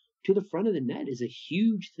Getzlaf to the front of the net is a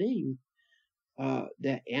huge thing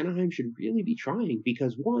that Anaheim should really be trying,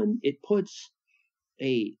 because one, it puts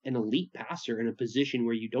an elite passer in a position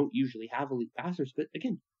where you don't usually have elite passers. But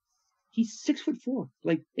again, he's 6'4",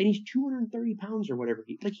 and he's 230 pounds or whatever.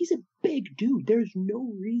 He's a big dude. There's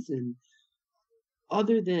no reason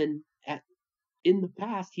other than in the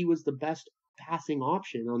past he was the best passing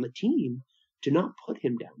option on the team to not put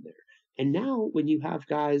him down there. And now when you have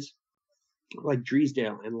guys like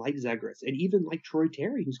Drysdale and like Zegras and even like Troy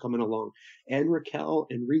Terry who's coming along, and Raquel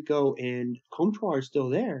and Rico and Comtois are still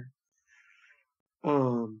there,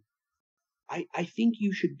 I think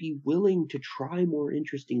you should be willing to try more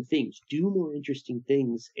interesting things, do more interesting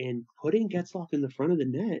things, and putting Getzlaf in the front of the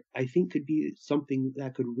net, I think, could be something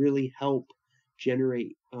that could really help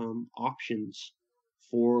generate options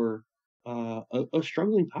for a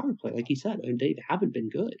struggling power play. Like he said, and they haven't been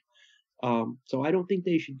good. So I don't think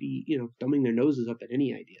they should be, thumbing their noses up at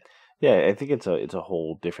any idea. Yeah, I think it's a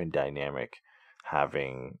whole different dynamic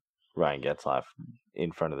having Ryan Getzlaf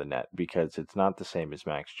in front of the net, because it's not the same as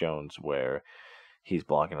Max Jones where he's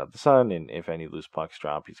blocking out the sun, and if any loose pucks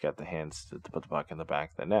drop, he's got the hands to put the puck in the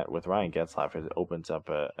back of the net. With Ryan Getzlaf, it opens up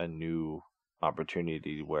a new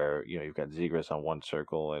opportunity where you've got Zegras on one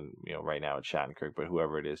circle, and right now it's Shattenkirk, but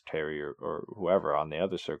whoever it is, Terry or whoever on the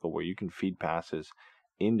other circle, where you can feed passes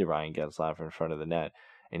into Ryan Getzlaf in front of the net,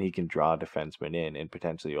 and he can draw defensemen in and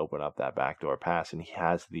potentially open up that backdoor pass, and he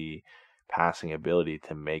has the passing ability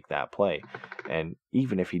to make that play. And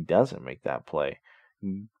even if he doesn't make that play,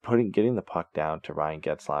 getting the puck down to Ryan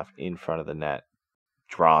Getzlaf in front of the net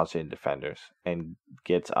draws in defenders and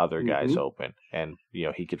gets other guys open. And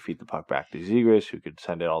he could feed the puck back to Zegras, who could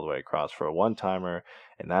send it all the way across for a one-timer,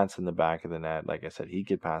 and that's in the back of the net. Like I said, he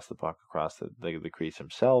could pass the puck across the crease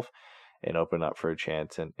himself and open up for a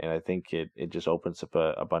chance. And I think it just opens up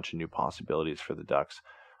a bunch of new possibilities for the Ducks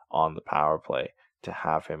on the power play to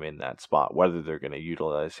have him in that spot. Whether they're going to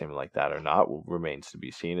utilize him like that or not remains to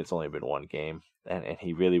be seen. It's only been one game, and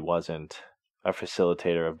he really wasn't a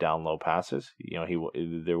facilitator of down low passes.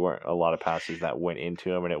 There weren't a lot of passes that went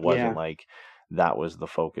into him, and it wasn't like that was the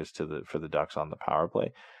focus for the Ducks on the power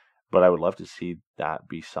play. But I would love to see that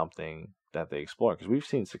be something that they explore, because we've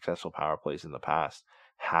seen successful power plays in the past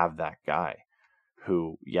have that guy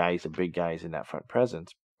who, he's a big guy, he's in that front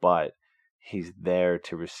presence, but he's there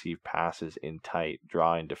to receive passes in tight,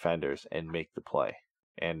 draw in defenders, and make the play.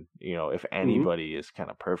 And, if anybody is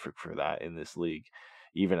kind of perfect for that in this league,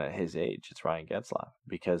 even at his age, it's Ryan Getzlaf,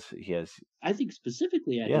 because he has. I think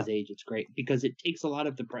specifically at his age, it's great because it takes a lot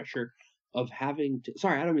of the pressure of having to.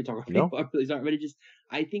 Sorry, I don't mean to talk about people. I'm really sorry, but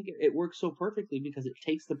I think it works so perfectly because it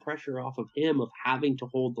takes the pressure off of him of having to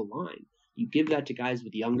hold the line. You give that to guys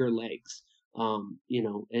with younger legs, and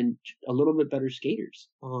a little bit better skaters.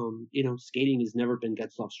 Skating has never been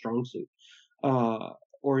Getzlaf's strong suit,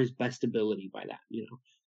 or his best ability by that,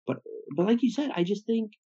 But like you said, I just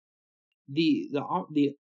think the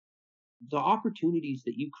opportunities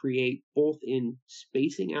that you create both in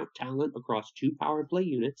spacing out talent across 2 power play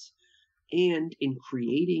units and in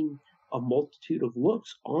creating a multitude of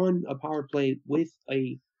looks on a power play with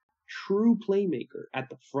a true playmaker at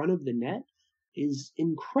the front of the net is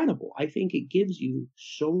incredible. I think it gives you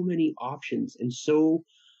so many options and so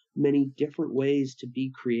many different ways to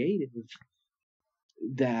be creative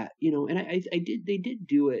that, and they did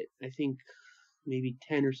do it, I think maybe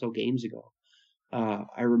 10 or so games ago.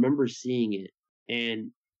 I remember seeing it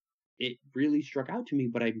and it really struck out to me,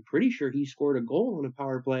 but I'm pretty sure he scored a goal on a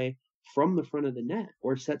power play from the front of the net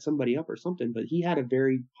or set somebody up or something, but he had a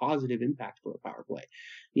very positive impact for a power play,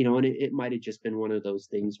 and it might have just been one of those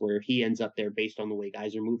things where he ends up there based on the way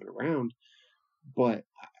guys are moving around, but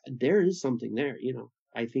there is something there.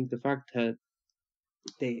 I think the fact that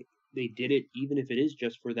they did it, even if it is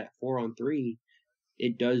just for that 4-on-3,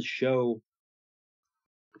 it does show,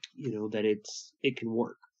 that it can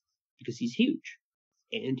work because he's huge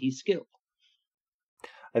and he's skilled.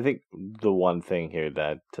 I think the one thing here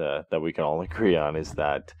that we can all agree on is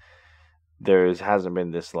that there hasn't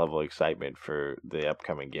been this level of excitement for the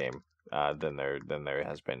upcoming game than there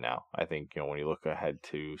has been now. I think when you look ahead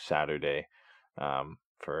to Saturday,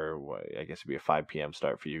 for what I guess it'd be a 5 p.m.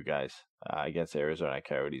 start for you guys against the Arizona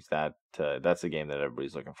Coyotes. That's the game that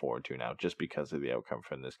everybody's looking forward to now, just because of the outcome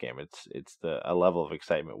from this game. It's a level of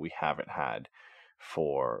excitement we haven't had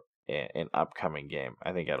for an upcoming game,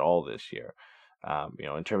 I think, at all this year.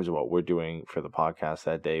 In terms of what we're doing for the podcast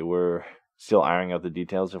that day, we're still ironing out the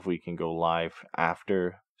details if we can go live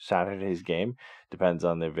after Saturday's game. Depends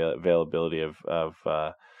on the availability of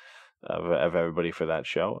everybody for that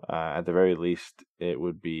show. At the very least, it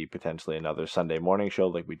would be potentially another Sunday morning show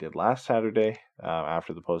like we did last Saturday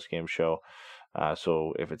after the post-game show.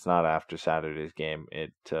 So if it's not after Saturday's game,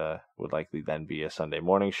 it would likely then be a Sunday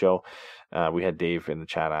morning show. We had Dave in the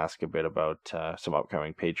chat ask a bit about some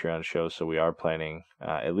upcoming Patreon shows. So we are planning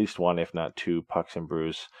at least one, if not 2, Pucks and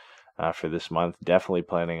Brews for this month. Definitely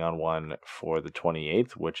planning on one for the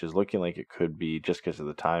 28th, which is looking like it could be, just because of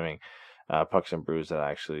the timing, Pucks and Brews that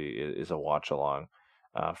actually is a watch along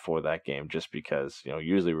for that game, just because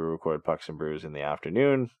usually we record Pucks and Brews in the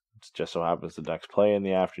afternoon. It just so happens the Ducks play in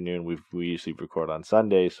the afternoon. We usually record on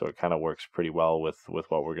Sunday, so it kind of works pretty well with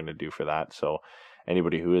what we're going to do for that. So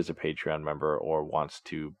anybody who is a Patreon member or wants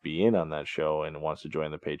to be in on that show and wants to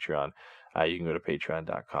join the Patreon, you can go to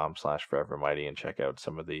patreon.com/forevermighty and check out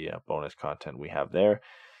some of the bonus content we have there.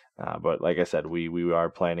 But like I said, we are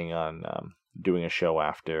planning on doing a show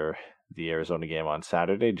after the Arizona game on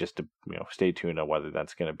Saturday, just to stay tuned on whether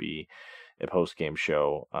that's going to be a post-game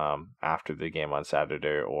show after the game on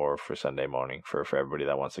Saturday or for Sunday morning for everybody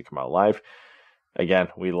that wants to come out live. Again,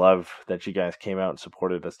 we love that you guys came out and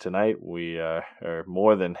supported us tonight. We are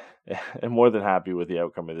more than happy with the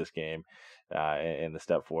outcome of this game and the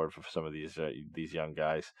step forward for some of these young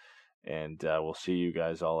guys. And we'll see you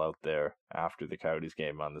guys all out there after the Coyotes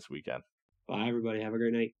game on this weekend. Bye, everybody. Have a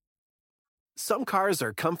great night. Some cars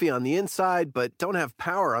are comfy on the inside, but don't have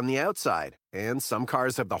power on the outside. And some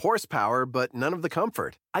cars have the horsepower, but none of the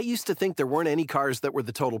comfort. I used to think there weren't any cars that were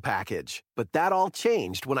the total package. But that all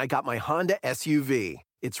changed when I got my Honda SUV.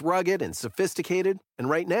 It's rugged and sophisticated. And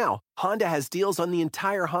right now, Honda has deals on the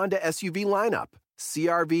entire Honda SUV lineup.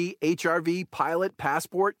 CR-V, HR-V, Pilot,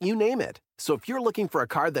 Passport, you name it. So if you're looking for a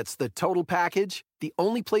car that's the total package, the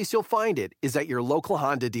only place you'll find it is at your local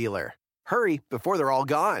Honda dealer. Hurry before they're all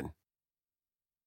gone.